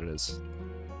 That's what it is.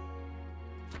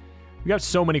 We got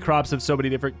so many crops of so many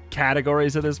different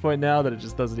categories at this point now that it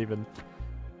just doesn't even...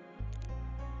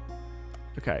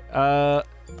 Okay.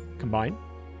 Combine.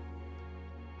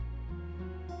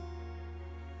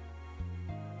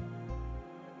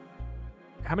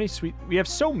 How many sweet? We have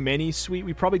so many sweet.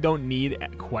 We probably don't need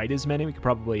quite as many. We could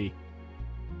probably...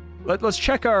 Let's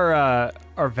check our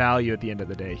value at the end of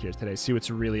the day here today. See what's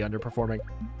really underperforming.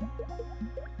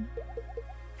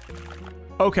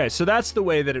 Okay, so that's the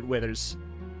way that it withers.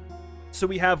 So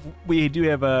we do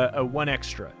have a 1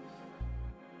 extra.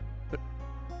 But,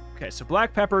 okay, so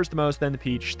black pepper is the most, then the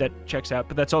peach. That checks out,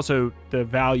 but that's also the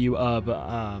value of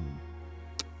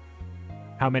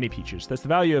how many peaches. That's the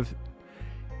value of...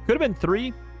 Could have been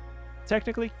 3,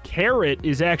 technically. Carrot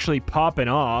is actually popping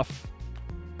off.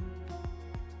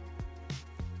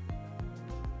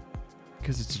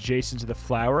 Because it's adjacent to the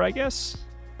flower, I guess.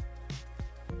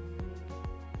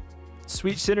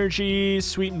 Sweet synergy,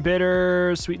 sweet and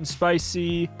bitter, sweet and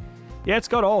spicy. Yeah, it's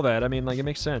got all that. I mean, like, it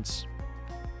makes sense.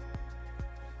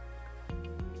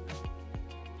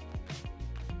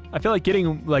 I feel like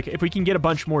getting, like, if we can get a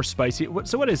bunch more spicy...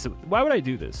 So what is it? Why would I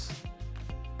do this?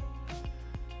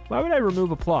 Why would I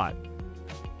remove a plot?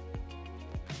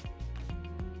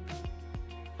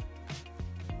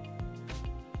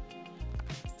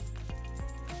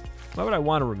 Why would I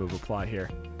want to remove a plot here?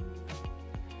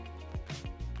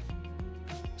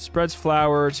 Spreads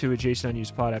flower to adjacent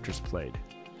unused plot after it's played.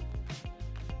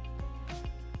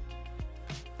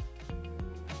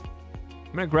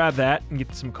 I'm going to grab that and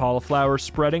get some cauliflower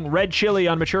spreading. Red chili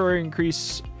on mature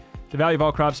increase the value of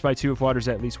all crops by 2 if water's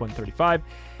at least 135.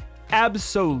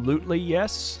 Absolutely,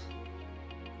 yes.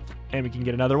 And we can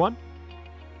get another one.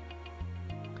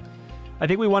 I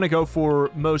think we want to go for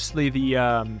mostly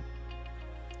the...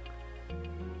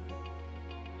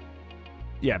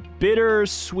 yeah, bitter,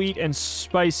 sweet, and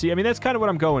spicy. I mean, that's kind of what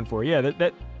I'm going for. Yeah,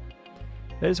 that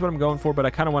is what I'm going for, but I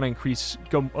kind of want to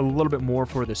go a little bit more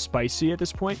for the spicy at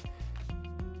this point.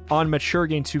 On mature,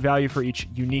 gain 2 value for each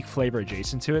unique flavor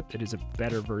adjacent to it. It is a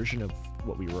better version of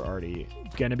what we were already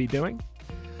going to be doing.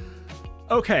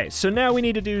 Okay, so now we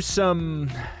need to do some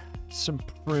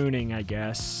pruning, I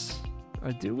guess.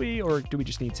 Do we, or do we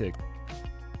just need to...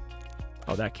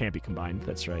 Oh, that can't be combined.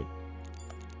 That's right.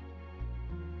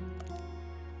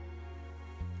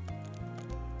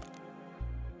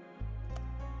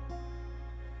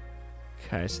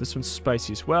 Okay, so this one's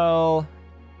spicy as well.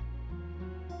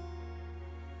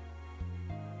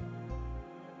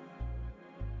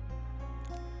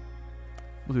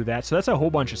 We'll do that. So that's a whole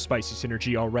bunch of spicy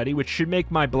synergy already, which should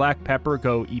make my black pepper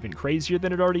go even crazier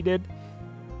than it already did.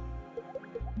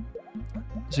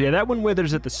 So yeah, that one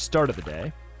withers at the start of the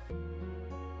day.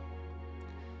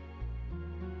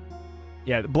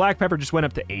 Yeah, the black pepper just went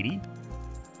up to 80.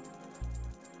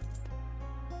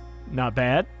 Not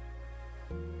bad.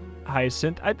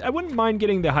 Hyacinth. I wouldn't mind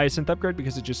getting the hyacinth upgrade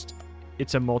because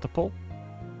it's a multiple.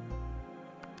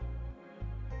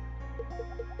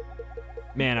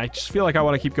 Man, I just feel like I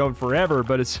want to keep going forever,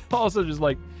 but it's also just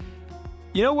like,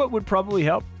 you know what would probably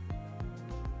help?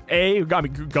 Got me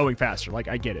going faster. Like,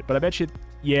 I get it, but I bet you,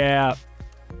 yeah.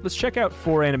 Let's check out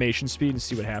 4 animation speed and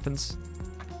see what happens.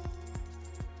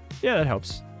 Yeah, that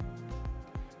helps.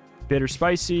 Bitter,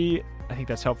 spicy. I think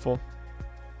that's helpful.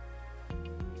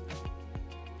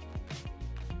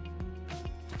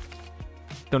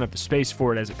 Don't have the space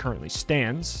for it as it currently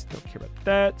stands. Don't care about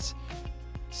that.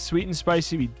 Sweet and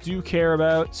spicy we do care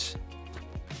about.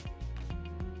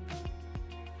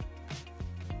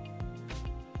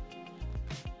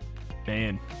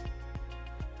 Man.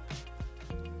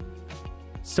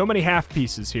 So many half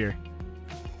pieces here.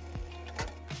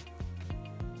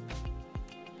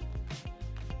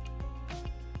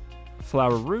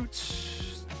 Flower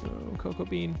roots. Oh, cocoa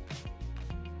bean.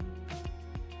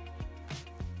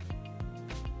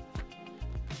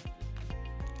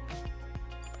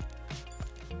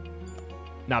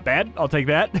 Not bad. I'll take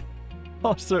that.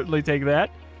 I'll certainly take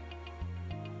that.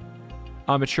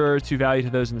 Mature, 2 value to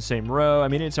those in the same row. I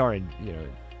mean, it's already, you know.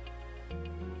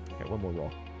 Okay, one more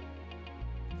roll.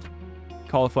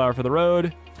 Cauliflower for the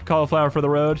road. Cauliflower for the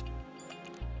road.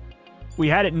 We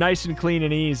had it nice and clean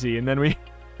and easy, and then we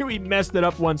messed it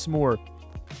up once more.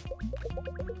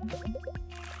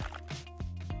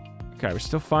 Okay, we're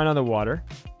still fine on the water.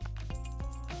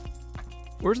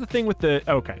 Where's the thing with the...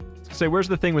 Okay. So where's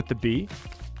the thing with the bee?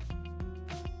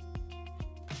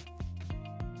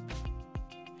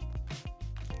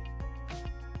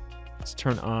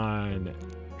 Turn on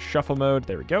shuffle mode.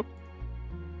 There we go.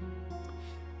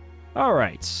 All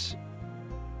right.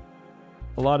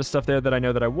 A lot of stuff there that I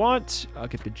know that I want. I'll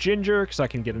get the ginger because I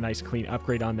can get a nice clean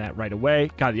upgrade on that right away.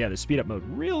 God, yeah, the speed up mode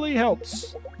really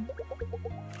helps.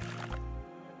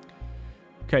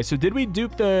 Okay, so did we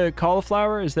dupe the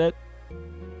cauliflower? Is that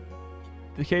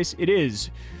the case? It is.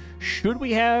 Should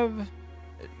we have...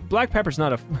 Black pepper's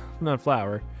not a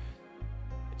flower.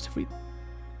 So if we...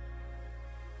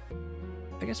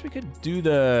 I guess we could do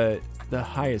the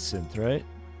hyacinth, right?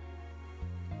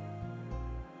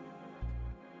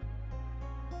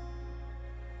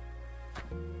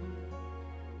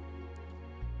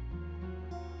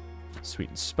 Sweet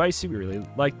and spicy. We really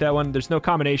like that one. There's no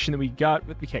combination that we got.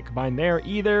 We can't combine there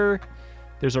either.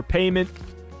 There's our payment.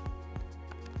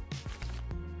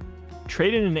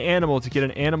 Trade in an animal to get an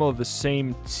animal of the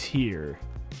same tier.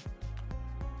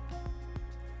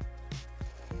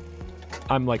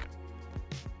 I'm like...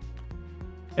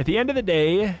 At the end of the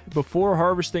day, before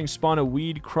harvesting, spawn a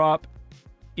weed crop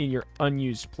in your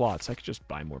unused plots. I could just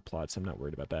buy more plots. I'm not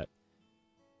worried about that.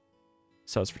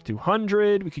 Sells for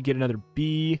 200. We could get another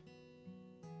bee.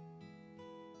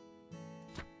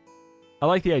 I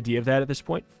like the idea of that at this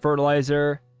point.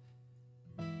 Fertilizer.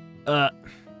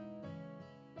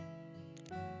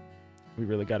 We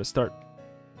really got to start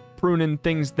pruning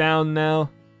things down now.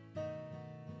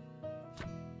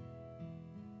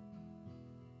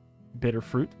 Bitter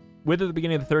fruit. Wither at the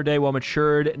beginning of the third day while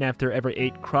matured, and after every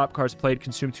 8 crop cards played,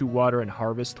 consume 2 water and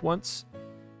harvest once.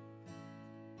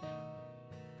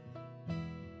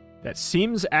 That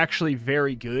seems actually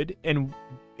very good, and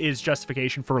is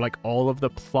justification for, like, all of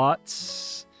the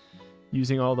plots.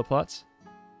 Using all the plots.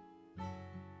 Do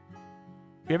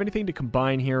we have anything to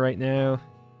combine here right now?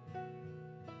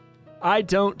 I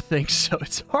don't think so.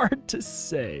 It's hard to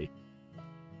say.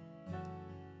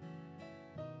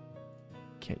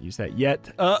 Can't use that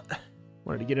yet.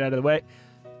 Wanted to get it out of the way.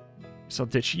 So I'll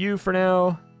ditch you for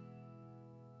now.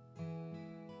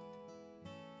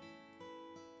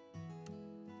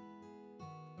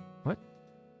 What?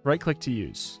 Right-click to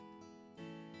use.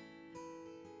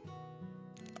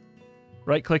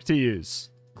 Right-click to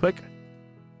use. Click.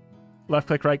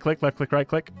 Left-click, right-click, left-click,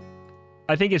 right-click.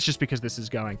 I think it's just because this is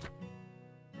going.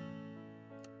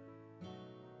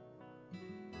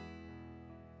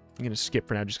 I'm going to skip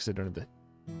for now just because I don't have the...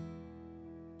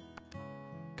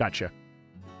 Gotcha.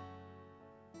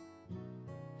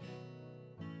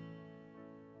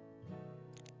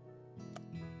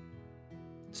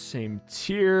 Same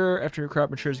tier. After your crop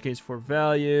matures, it gains 4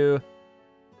 value.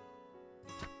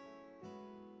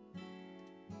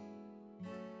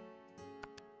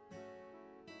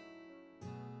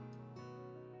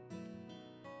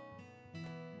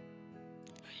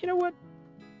 You know what?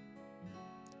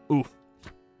 Oof.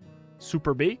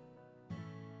 Super B.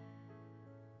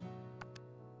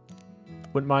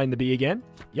 Wouldn't mind the B again.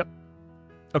 Yep.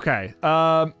 Okay.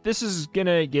 This is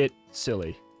gonna get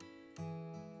silly.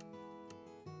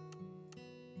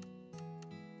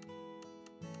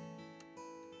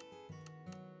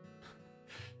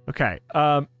 Okay.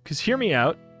 Because hear me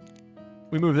out.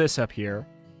 We move this up here.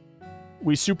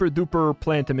 We super duper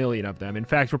plant 1 million of them. In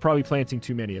fact, we're probably planting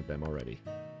too many of them already.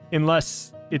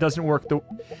 Unless it doesn't work the...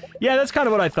 Yeah, that's kind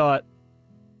of what I thought.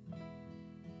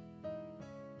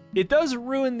 It does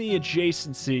ruin the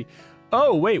adjacency.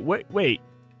 Oh, wait.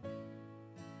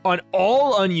 On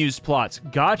all unused plots.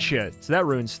 Gotcha. So that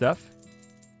ruins stuff.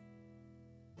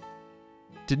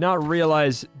 Did not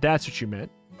realize that's what you meant.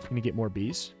 I'm gonna get more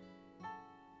bees.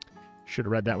 Should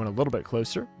have read that one a little bit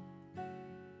closer.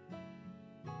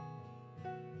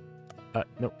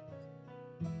 Nope.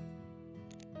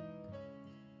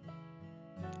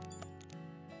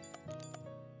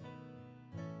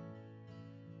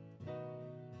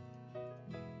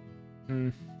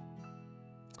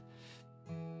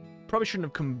 Probably shouldn't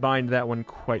have combined that one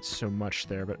quite so much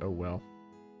there, but oh well.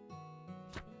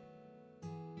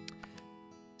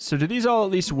 So do these all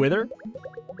at least wither?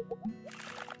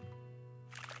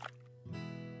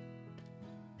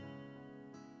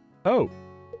 Oh.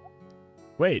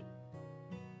 Wait.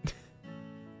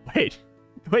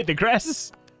 Wait, the grass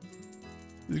is...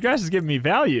 This grass is giving me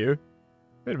value.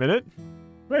 Wait a minute,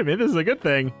 this is a good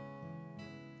thing.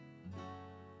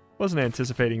 Wasn't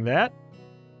anticipating that.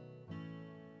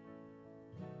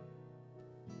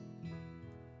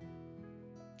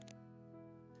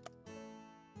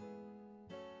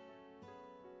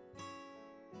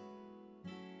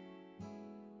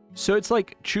 So it's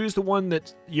like, choose the one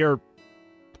that you're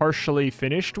partially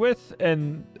finished with,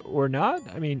 and or not?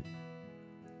 I mean,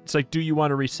 it's like, do you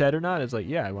want to reset or not? It's like,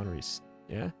 yeah, I want to reset.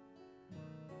 Yeah.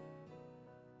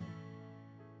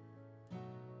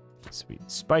 Sweet.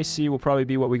 Spicy will probably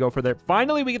be what we go for there.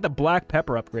 Finally, we get the black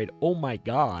pepper upgrade. Oh my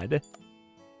god.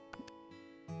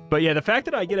 But yeah, the fact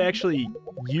that I get to actually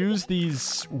use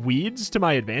these weeds to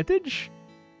my advantage,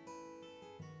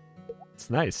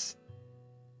 it's nice.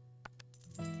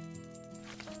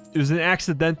 It was an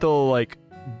accidental, like,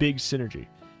 big synergy.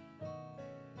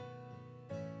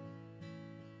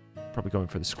 Probably going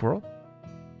for the squirrel.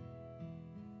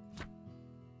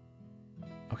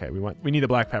 Okay, we need the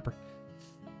black pepper.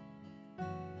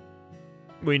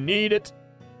 We need it.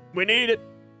 We need it.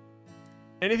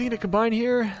 Anything to combine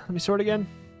here? Let me sort again.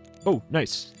 Oh,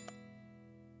 nice.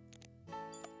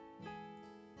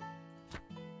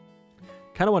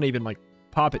 Kind of want to even, like,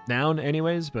 pop it down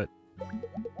anyways, but...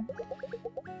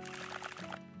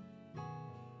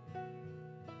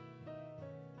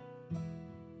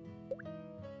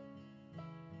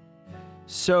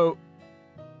 So,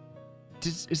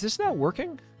 is this not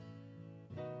working?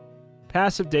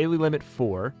 Passive daily limit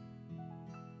 4.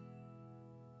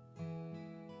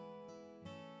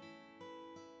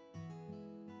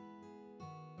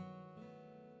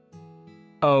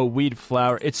 Oh, weed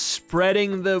flower. It's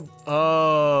spreading the...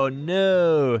 Oh,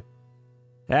 no.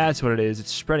 That's what it is. It's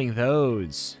spreading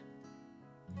those.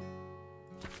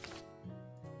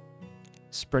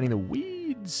 Spreading the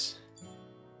weeds.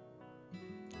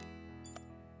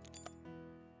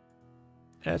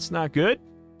 That's not good.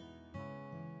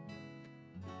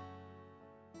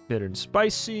 Bitter and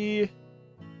spicy.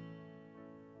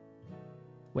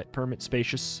 Wet permit,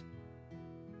 spacious.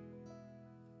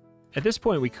 At this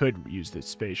point, we could use this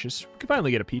spacious. We could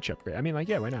finally get a peach upgrade. I mean, like,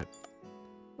 yeah, why not?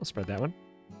 I'll spread that one.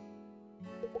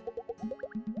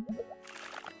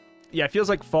 Yeah, it feels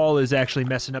like fall is actually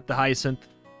messing up the hyacinth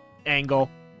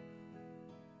angle.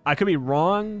 I could be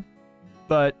wrong,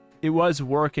 but it was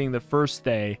working the first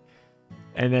day,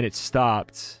 and then it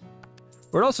stopped.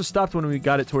 Or it also stopped when we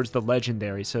got it towards the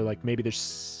legendary, so, like, maybe there's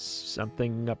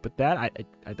something up with that.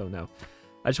 I don't know.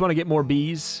 I just want to get more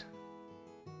bees.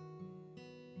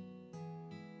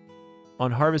 On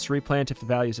harvest, replant if the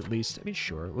value is at least... I mean,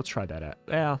 sure. Let's try that out.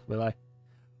 Well, will I?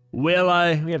 Will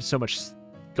I? We have so much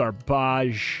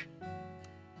garbage.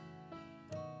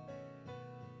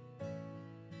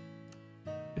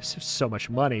 We have so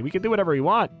much money. We can do whatever we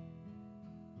want.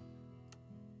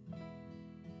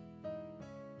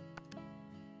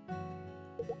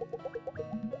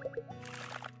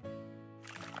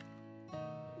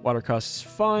 Water cost is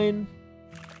fine.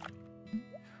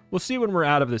 We'll see when we're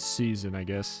out of this season, I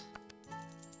guess.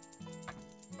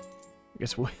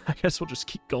 I guess we'll just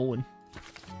keep going.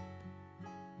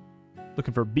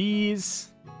 Looking for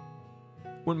bees.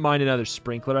 Wouldn't mind another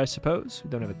sprinkler, I suppose. We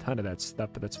don't have a ton of that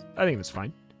stuff, but I think that's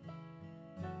fine.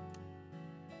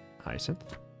 Hyacinth.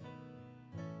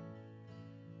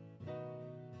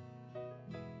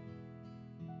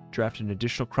 Draft an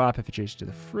additional crop if adjacent to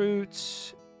the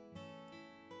fruits.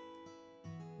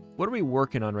 What are we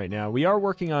working on right now? We are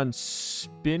working on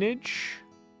spinach.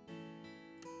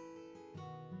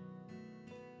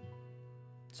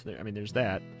 So there, I mean, there's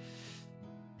that.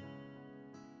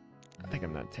 I think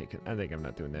I'm not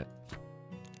doing that.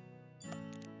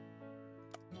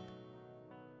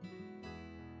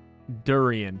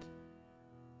 Durian.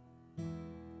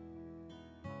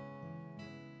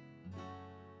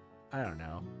 I don't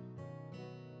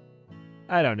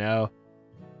know.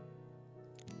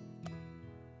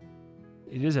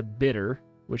 It is a bitter,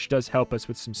 which does help us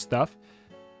with some stuff.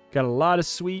 Got a lot of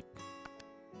sweet.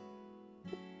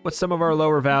 What's some of our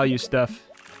lower value stuff?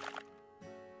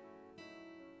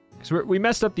 Because we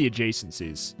messed up the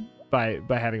adjacencies by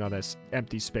having all this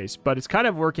empty space, but it's kind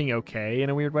of working okay in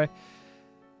a weird way.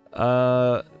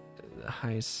 Hyacinth,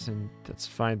 that's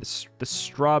fine. The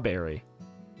strawberry.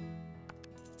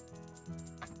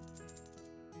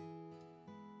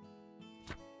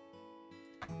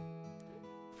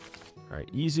 All right,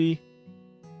 easy.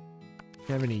 Do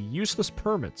you have any useless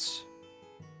permits?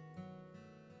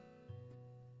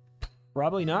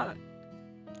 Probably not.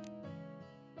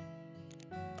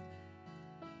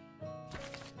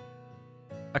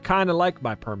 I kind of like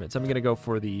my permits. I'm going to go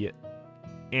for the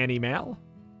animal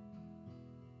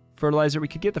fertilizer. We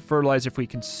could get the fertilizer if we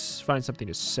can find something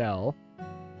to sell. I'm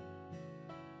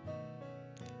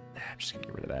just going to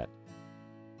get rid of that.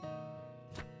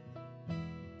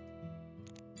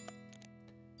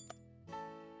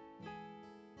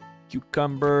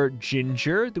 Cucumber,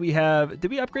 ginger. Did we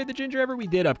upgrade the ginger ever? We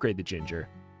did upgrade the ginger.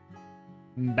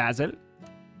 Basil.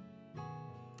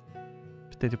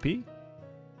 Potato pea.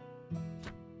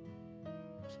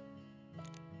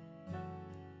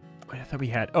 Wait, I thought we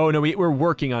had... Oh, no, we're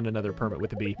working on another permit with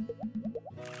the bee.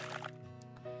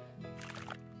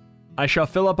 I shall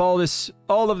fill up all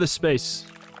of this space.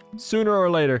 Sooner or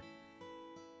later.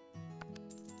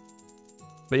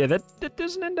 But yeah, that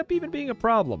doesn't end up even being a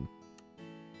problem.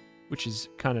 Which is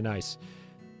kind of nice.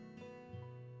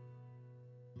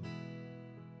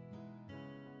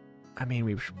 I mean,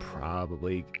 we should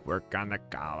probably work on the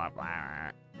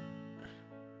cauliflower.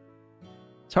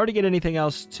 It's hard to get anything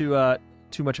else to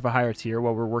too much of a higher tier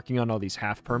while we're working on all these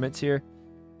half permits here.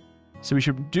 So we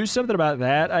should do something about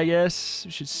that, I guess.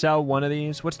 We should sell one of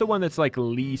these. What's the one that's like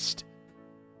least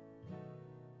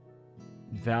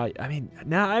value? I mean,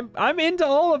 now I'm into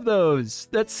all of those.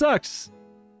 That sucks.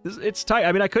 It's tight.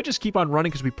 I mean, I could just keep on running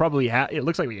because we probably have... It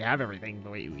looks like we have everything the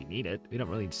way we need it. We don't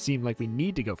really seem like we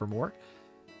need to go for more.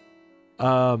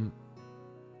 All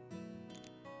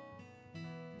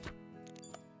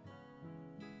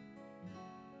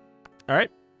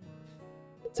right.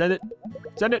 Send it.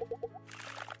 Send it.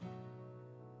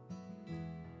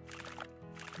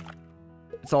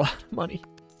 It's a lot of money.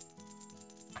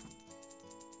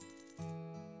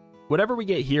 Whatever we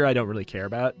get here, I don't really care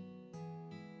about.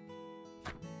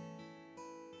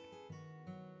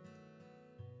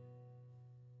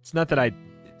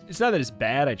 It's not that it's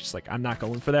bad. I just, like, I'm not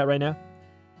going for that right now.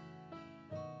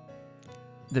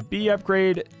 The B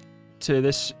upgrade to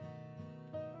this...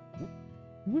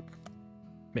 Whoop.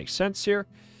 Makes sense here.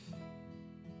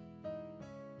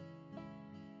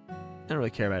 I don't really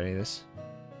care about any of this.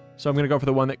 So I'm going to go for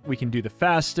the one that we can do the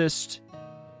fastest.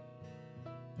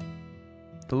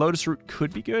 The Lotus Root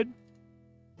could be good.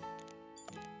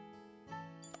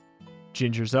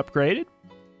 Ginger's upgraded.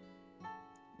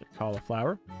 The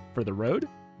cauliflower for the road.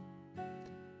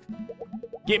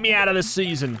 Get me out of this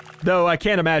season. Though I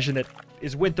can't imagine that.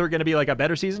 Is winter going to be like a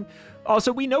better season?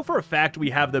 Also, we know for a fact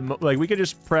we have the... Like, we could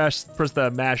just press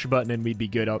the mash button and we'd be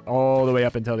good all the way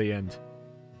up until the end.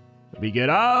 We'd be good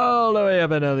all the way up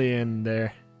until the end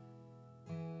there.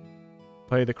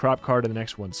 Play the crop card in the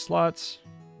next one slots.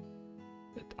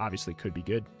 It obviously could be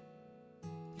good.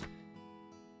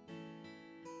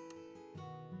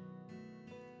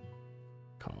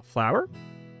 Cauliflower.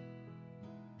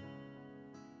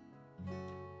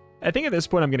 I think at this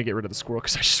point I'm going to get rid of the squirrel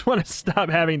because I just want to stop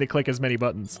having to click as many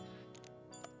buttons.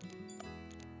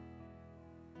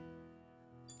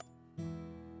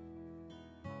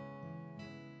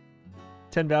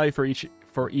 $10 value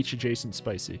for each adjacent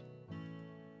spicy.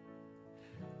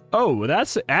 Oh,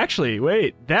 that's actually,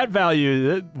 wait, that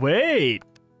value, wait.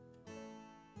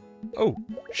 Oh,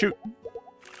 shoot.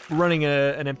 We're running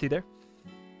an empty there.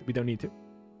 We don't need to.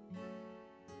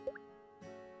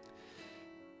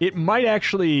 It might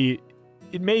actually...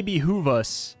 It may behoove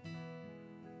us.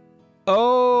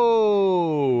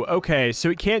 Oh! Okay,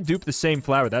 so it can't dupe the same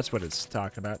flower. That's what it's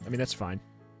talking about. I mean, that's fine.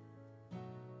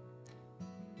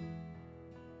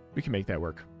 We can make that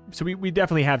work. So we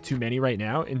definitely have too many right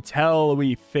now until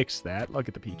we fix that. Look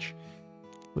at the peach.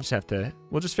 We'll just have to...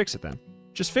 We'll just fix it then.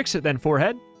 Just fix it then,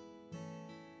 forehead.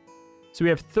 So we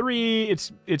have 3.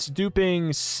 It's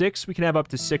duping 6. We can have up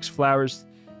to 6 flowers.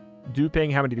 Duping,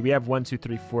 how many do we have? 1, 2,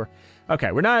 3, 4.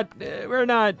 Okay, we're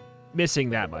not missing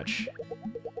that much.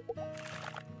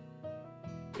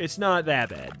 It's not that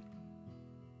bad.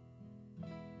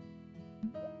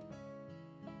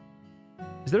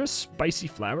 Is there a spicy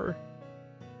flower?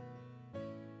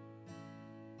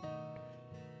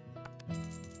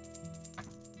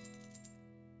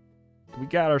 We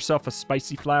got ourselves a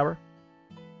spicy flower.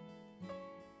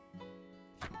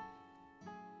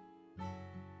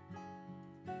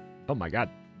 Oh my god.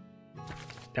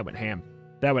 That went ham.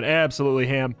 That went absolutely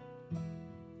ham.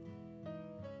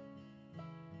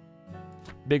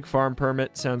 Big farm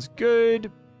permit sounds good.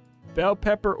 Bell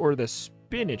pepper or the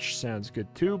spinach sounds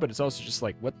good too, but it's also just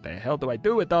like, what the hell do I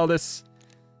do with all this?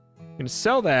 I'm going to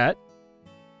sell that.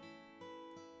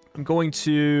 I'm going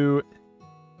to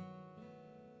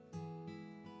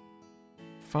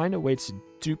find a way to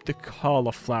dupe the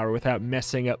cauliflower without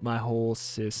messing up my whole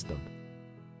system.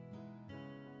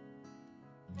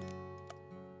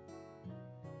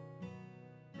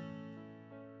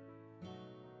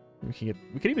 We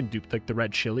could even dupe like the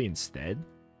red chili instead.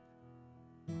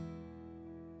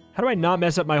 How do I not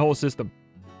mess up my whole system?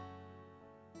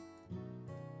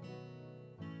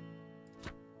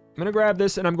 I'm gonna grab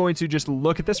this and I'm going to just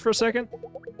look at this for a second.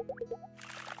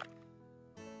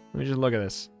 Let me just look at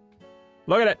this.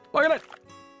 Look at it! Look at it!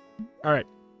 Alright.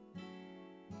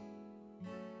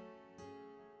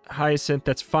 Hyacinth,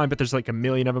 that's fine, but there's like a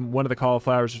million of them. One of the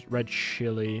cauliflowers, red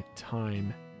chili,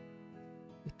 thyme.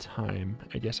 The time.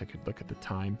 I guess I could look at the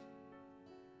time.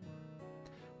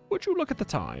 Would you look at the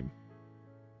time?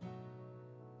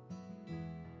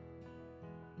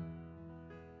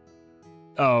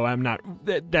 Oh, I'm not.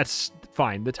 That's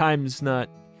fine. The time's not.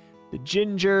 The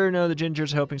ginger. No, the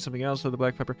ginger's helping something else with the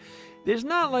black pepper. There's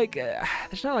not like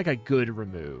a good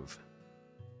remove.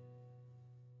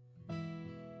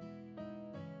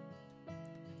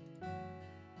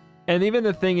 And even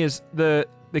the thing is the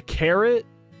carrot.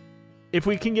 If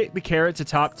we can get the carrot to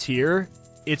top tier,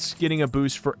 it's getting a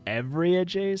boost for every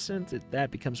adjacent.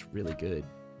 That becomes really good.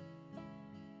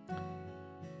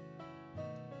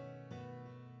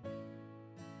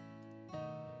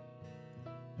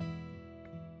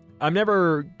 I'm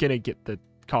never gonna get the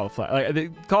cauliflower. Like, the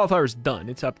cauliflower's done.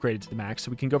 It's upgraded to the max,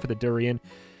 so we can go for the durian.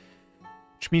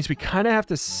 Which means we kind of have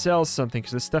to sell something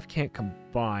because this stuff can't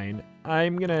combine.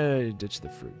 I'm gonna ditch the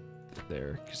fruit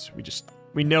there because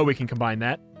we know we can combine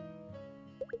that.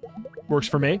 Works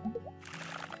for me.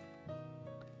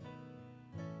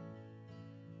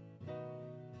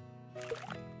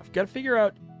 I've got to figure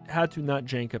out how to not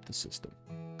jank up the system.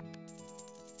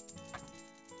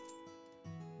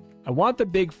 I want the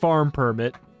big farm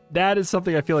permit. That is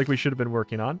something I feel like we should have been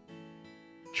working on.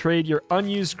 Trade your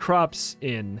unused crops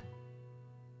in.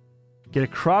 Get a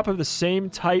crop of the same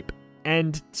type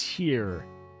and tier.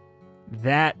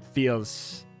 That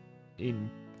feels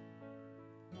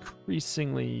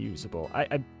increasingly usable.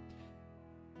 I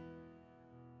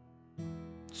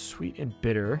sweet and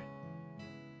bitter.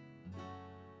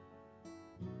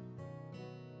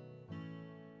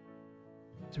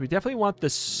 So we definitely want the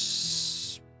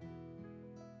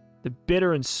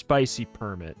bitter and spicy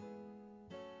permit.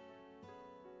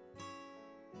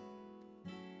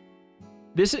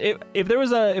 This, if there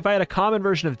was if I had a common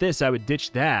version of this, I would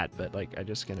ditch that, but like I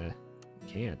just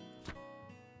can't.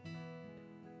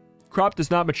 Crop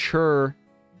does not mature.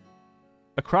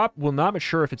 A crop will not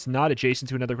mature if it's not adjacent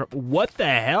to another crop. What the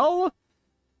hell?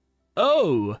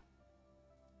 Oh.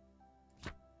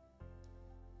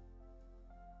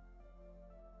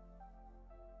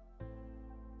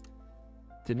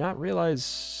 Did not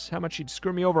realize how much he'd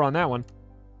screw me over on that one.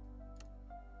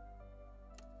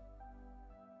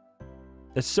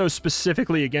 It's so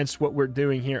specifically against what we're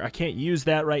doing here. I can't use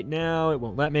that right now. It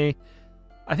won't let me.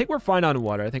 I think we're fine on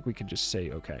water. I think we can just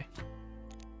say okay.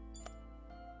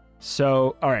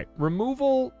 So, all right.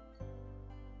 Removal.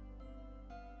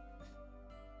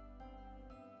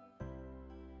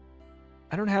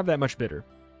 I don't have that much bitter.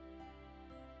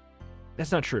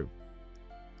 That's not true.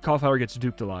 Cauliflower gets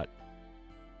duped a lot.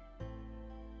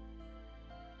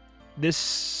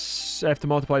 This, I have to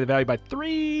multiply the value by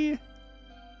 3.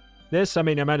 This, I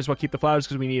mean, I might as well keep the flowers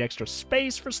because we need extra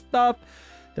space for stuff.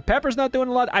 The pepper's not doing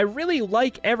a lot. I really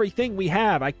like everything we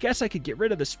have. I guess I could get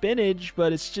rid of the spinach,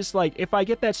 but it's just like, if I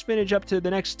get that spinach up to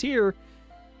the next tier,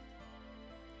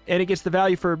 and it gets the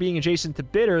value for being adjacent to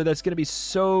bitter, that's going to be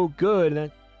so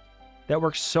good. That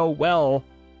works so well.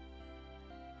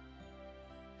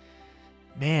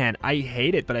 Man, I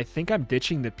hate it, but I think I'm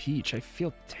ditching the peach. I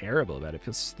feel terrible about it. I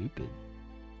feel stupid.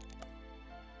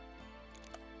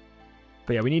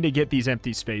 But yeah, we need to get these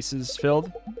empty spaces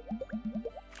filled.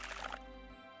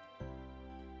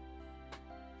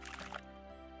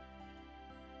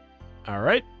 All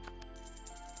right.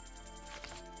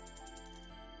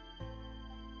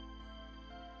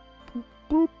 Boop,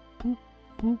 boop, boop,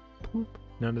 boop, boop.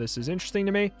 None of this is interesting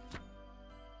to me.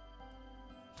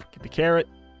 Get the carrot.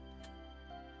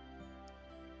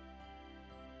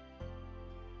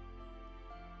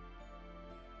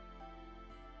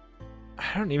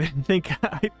 I don't even think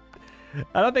I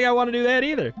don't think I want to do that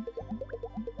either.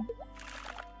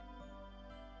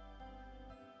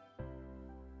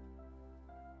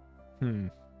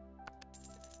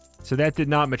 So that did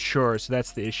not mature, so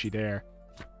that's the issue there.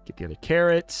 Get the other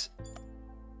carrots.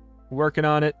 Working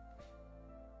on it.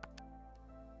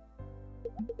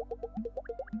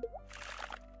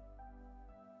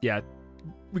 Yeah,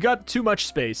 we got too much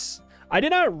space. I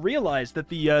did not realize that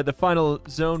the final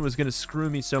zone was going to screw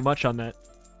me so much on that.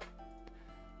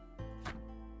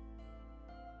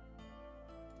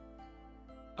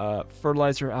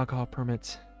 Fertilizer, alcohol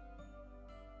permit.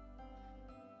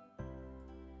 I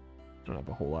don't have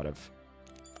a whole lot of...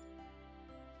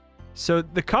 So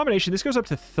the combination, this goes up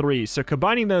to 3. So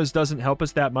combining those doesn't help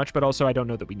us that much, but also I don't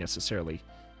know that we necessarily...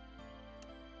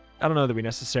 I don't know that we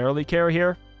necessarily care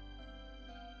here.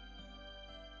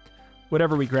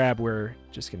 Whatever we grab, we're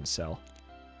just going to sell.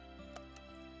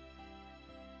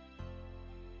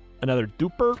 Another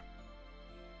duper.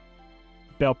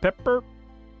 Bell pepper.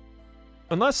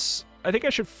 Unless, I think I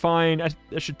should find...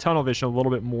 I should tunnel vision a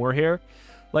little bit more here.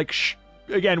 Like,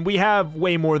 again, we have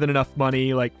way more than enough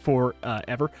money, like, for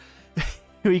ever.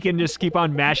 We can just keep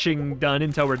on mashing done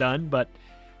until we're done, but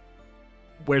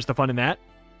where's the fun in that?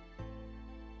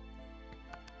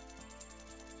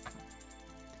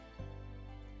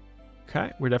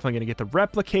 Okay, we're definitely going to get the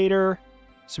replicator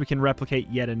so we can replicate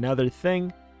yet another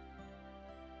thing.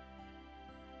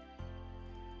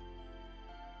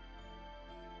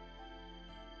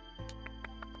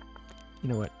 You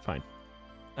know what? Fine.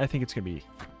 I think it's going to be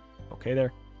okay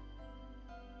there.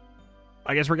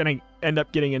 I guess we're going to end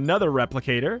up getting another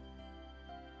replicator.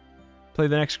 Play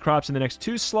the next crops in the next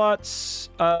 2 slots.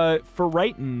 For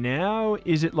right now,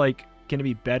 is it like going to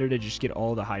be better to just get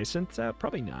all the hyacinths out?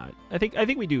 Probably not. I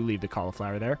think we do leave the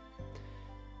cauliflower there.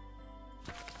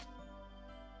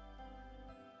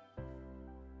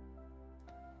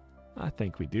 I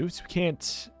think we do. So we can't...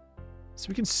 So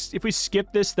we can... If we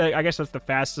skip this, I guess that's the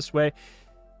fastest way.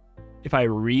 If I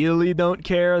really don't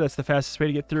care, that's the fastest way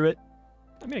to get through it.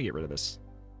 I'm going to get rid of this.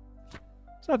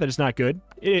 It's not that it's not good.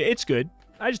 It's good.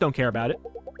 I just don't care about it.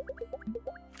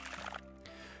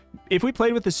 If we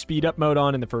played with the speed up mode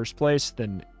on in the first place,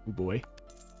 then, oh boy.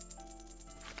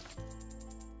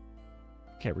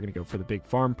 Okay, we're going to go for the big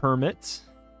farm permit.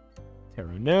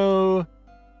 Taro, no.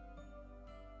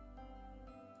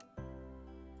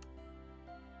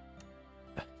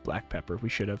 Black pepper, we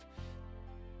should have.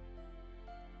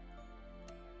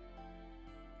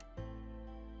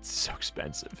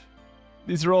 expensive.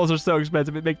 These rolls are so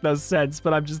expensive, it makes no sense,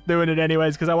 but I'm just doing it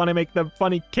anyways because I want to make the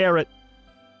funny carrot.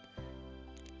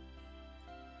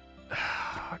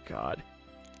 Oh, God.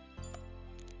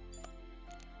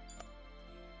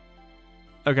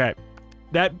 Okay.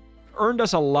 That earned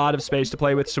us a lot of space to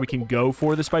play with, so we can go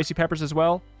for the spicy peppers as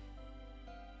well.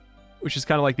 Which is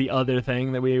kind of like the other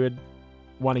thing that we would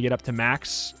want to get up to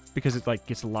max, because it like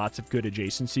gets lots of good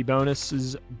adjacency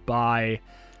bonuses by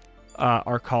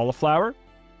our cauliflower.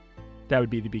 That would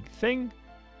be the big thing.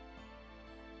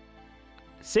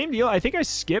 Same deal. I think I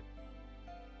skip.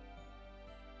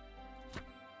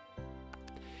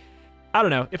 I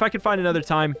don't know. If I could find another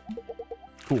time,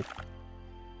 cool.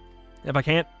 If I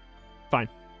can't, fine.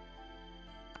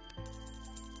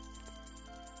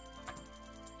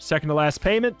 Second to last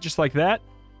payment, just like that.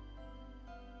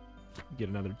 Get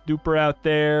another duper out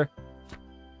there.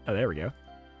 Oh, there we go.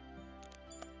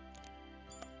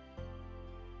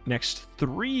 Next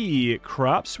 3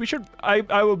 crops. We should...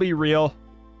 I will be real.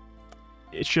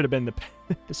 It should have been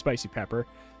the spicy pepper.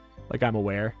 Like, I'm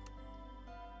aware.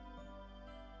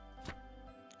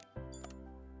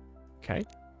 Okay.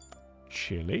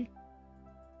 Chili.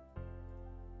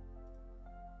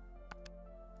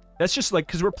 That's just like,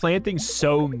 because we're planting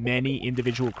so many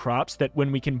individual crops that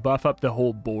when we can buff up the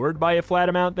whole board by a flat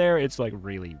amount there, it's like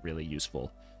really, really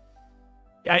useful.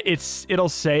 It'll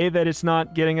say that it's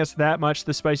not getting us that much,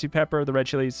 the spicy pepper, the red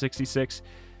chili is 66,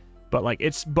 but like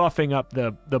it's buffing up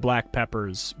the black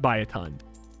peppers by a ton.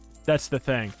 That's the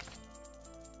thing.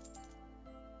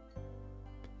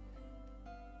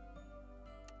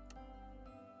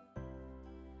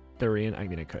 Thurian, I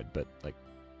mean I could, but like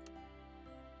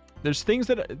there's things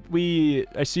that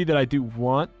I see that I do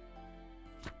want.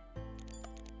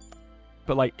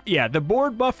 But like, yeah, the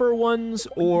board buffer ones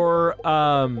or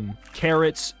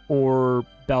carrots or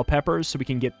bell peppers, so we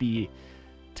can get the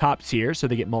top tier, so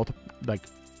they get like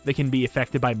they can be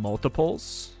affected by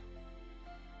multiples.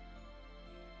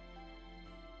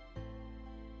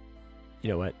 You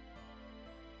know what?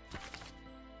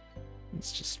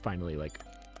 It's just finally like,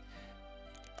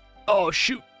 oh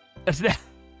shoot, that's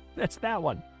that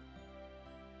one.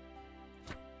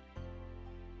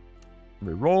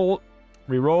 Reroll.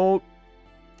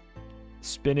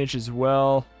 Spinach as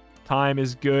well. Time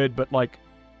is good, but like...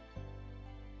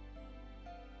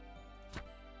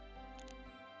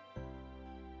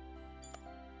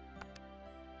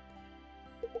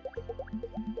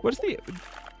 What's the...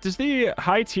 Does the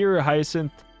high tier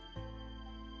hyacinth...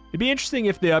 It'd be interesting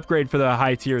if the upgrade for the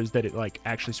high tier is that it like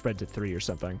actually spread to 3 or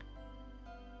something.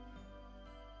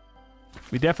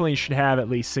 We definitely should have at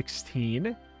least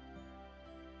 16.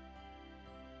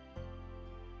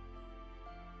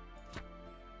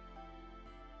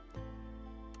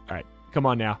 Alright, come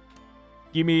on now.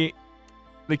 Give me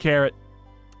the carrot.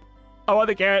 I want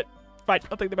the carrot. Fine,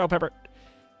 I'll take the bell pepper.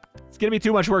 It's going to be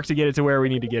too much work to get it to where we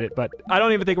need to get it, but I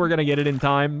don't even think we're going to get it in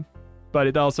time. But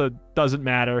it also doesn't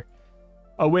matter.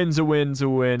 A win's a win's a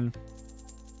win.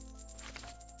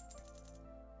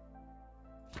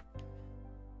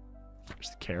 There's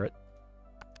the carrot.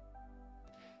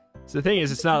 So the thing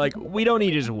is, it's not like we don't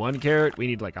need just one carrot. We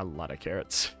need like a lot of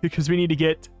carrots because we need to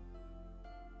get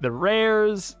the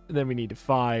rares, and then we need to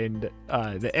find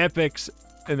the epics,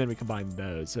 and then we combine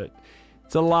those. So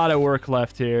it's a lot of work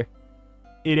left here.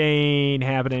 It ain't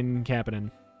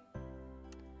happening.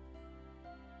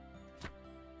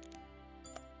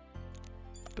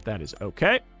 But that is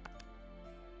okay.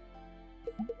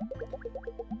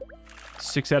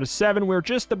 6 out of 7. We're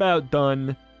just about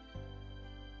done.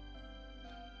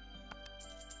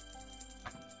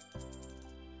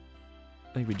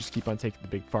 I think we just keep on taking the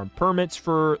big farm permits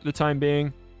for the time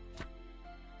being.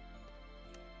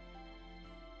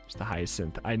 It's the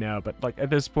hyacinth. I know, but like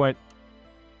at this point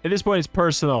it's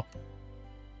personal.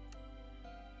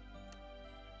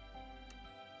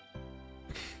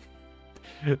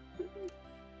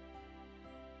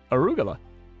 Arugula.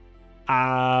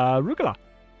 Arugula.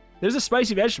 There's a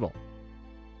spicy vegetable.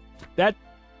 That's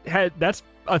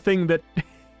a thing that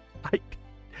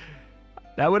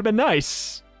that would have been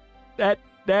nice. That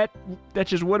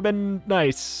just would have been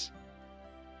nice.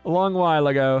 A long while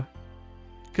ago.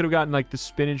 Could have gotten like the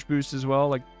spinach boost as well.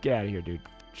 Like, get out of here, dude.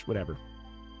 Just whatever.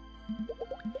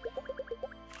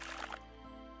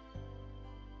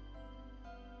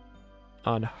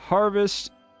 On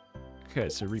harvest. Okay,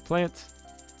 so replant.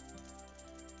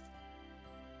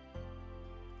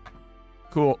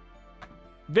 Cool.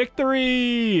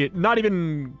 Victory! Not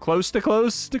even close to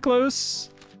close.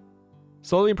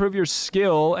 Slowly improve your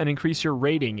skill and increase your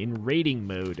rating in rating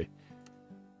mode.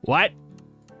 What?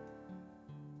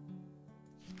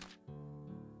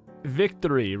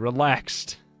 victory,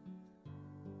 relaxed.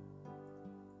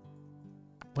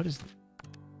 What is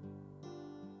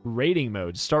rating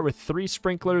mode? Start with 3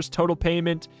 sprinklers, total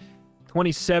payment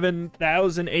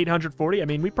 27,840. I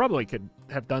mean, we probably could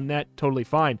have done that totally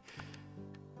fine.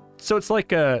 So it's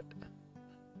like a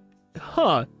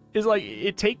it's like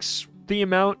it takes the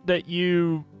amount that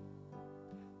you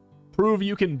prove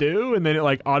you can do, and then it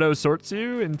like auto sorts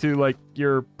you into like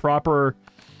your proper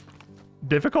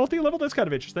difficulty level. That's kind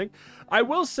of interesting. I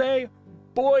will say,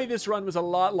 boy, this run was a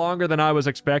lot longer than I was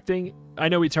expecting. I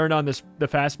know we turned on the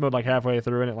fast mode like halfway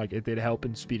through, and it did help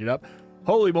and speed it up.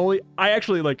 Holy moly, I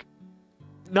actually like,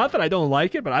 not that I don't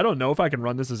like it, but I don't know if I can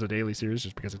run this as a daily series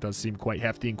just because it does seem quite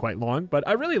hefty and quite long, but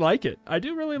I really like it. I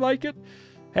do really like it.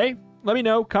 Hey, let me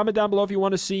know. Comment down below if you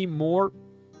want to see more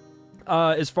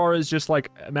as far as just like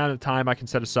amount of time I can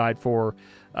set aside for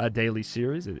a daily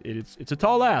series. It's a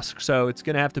tall ask, so it's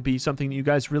going to have to be something that you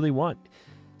guys really want.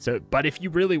 So, but if you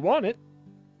really want it,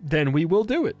 then we will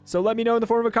do it. So let me know in the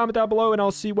form of a comment down below, and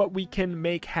I'll see what we can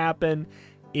make happen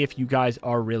if you guys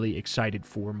are really excited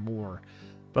for more.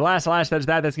 But last, that's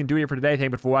going to do it for today.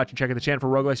 Thank you for watching. Check out the channel for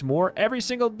roguelikes more every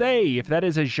single day. If that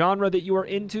is a genre that you are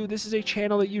into, this is a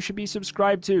channel that you should be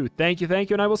subscribed to. Thank you,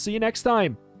 and I will see you next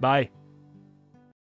time. Bye.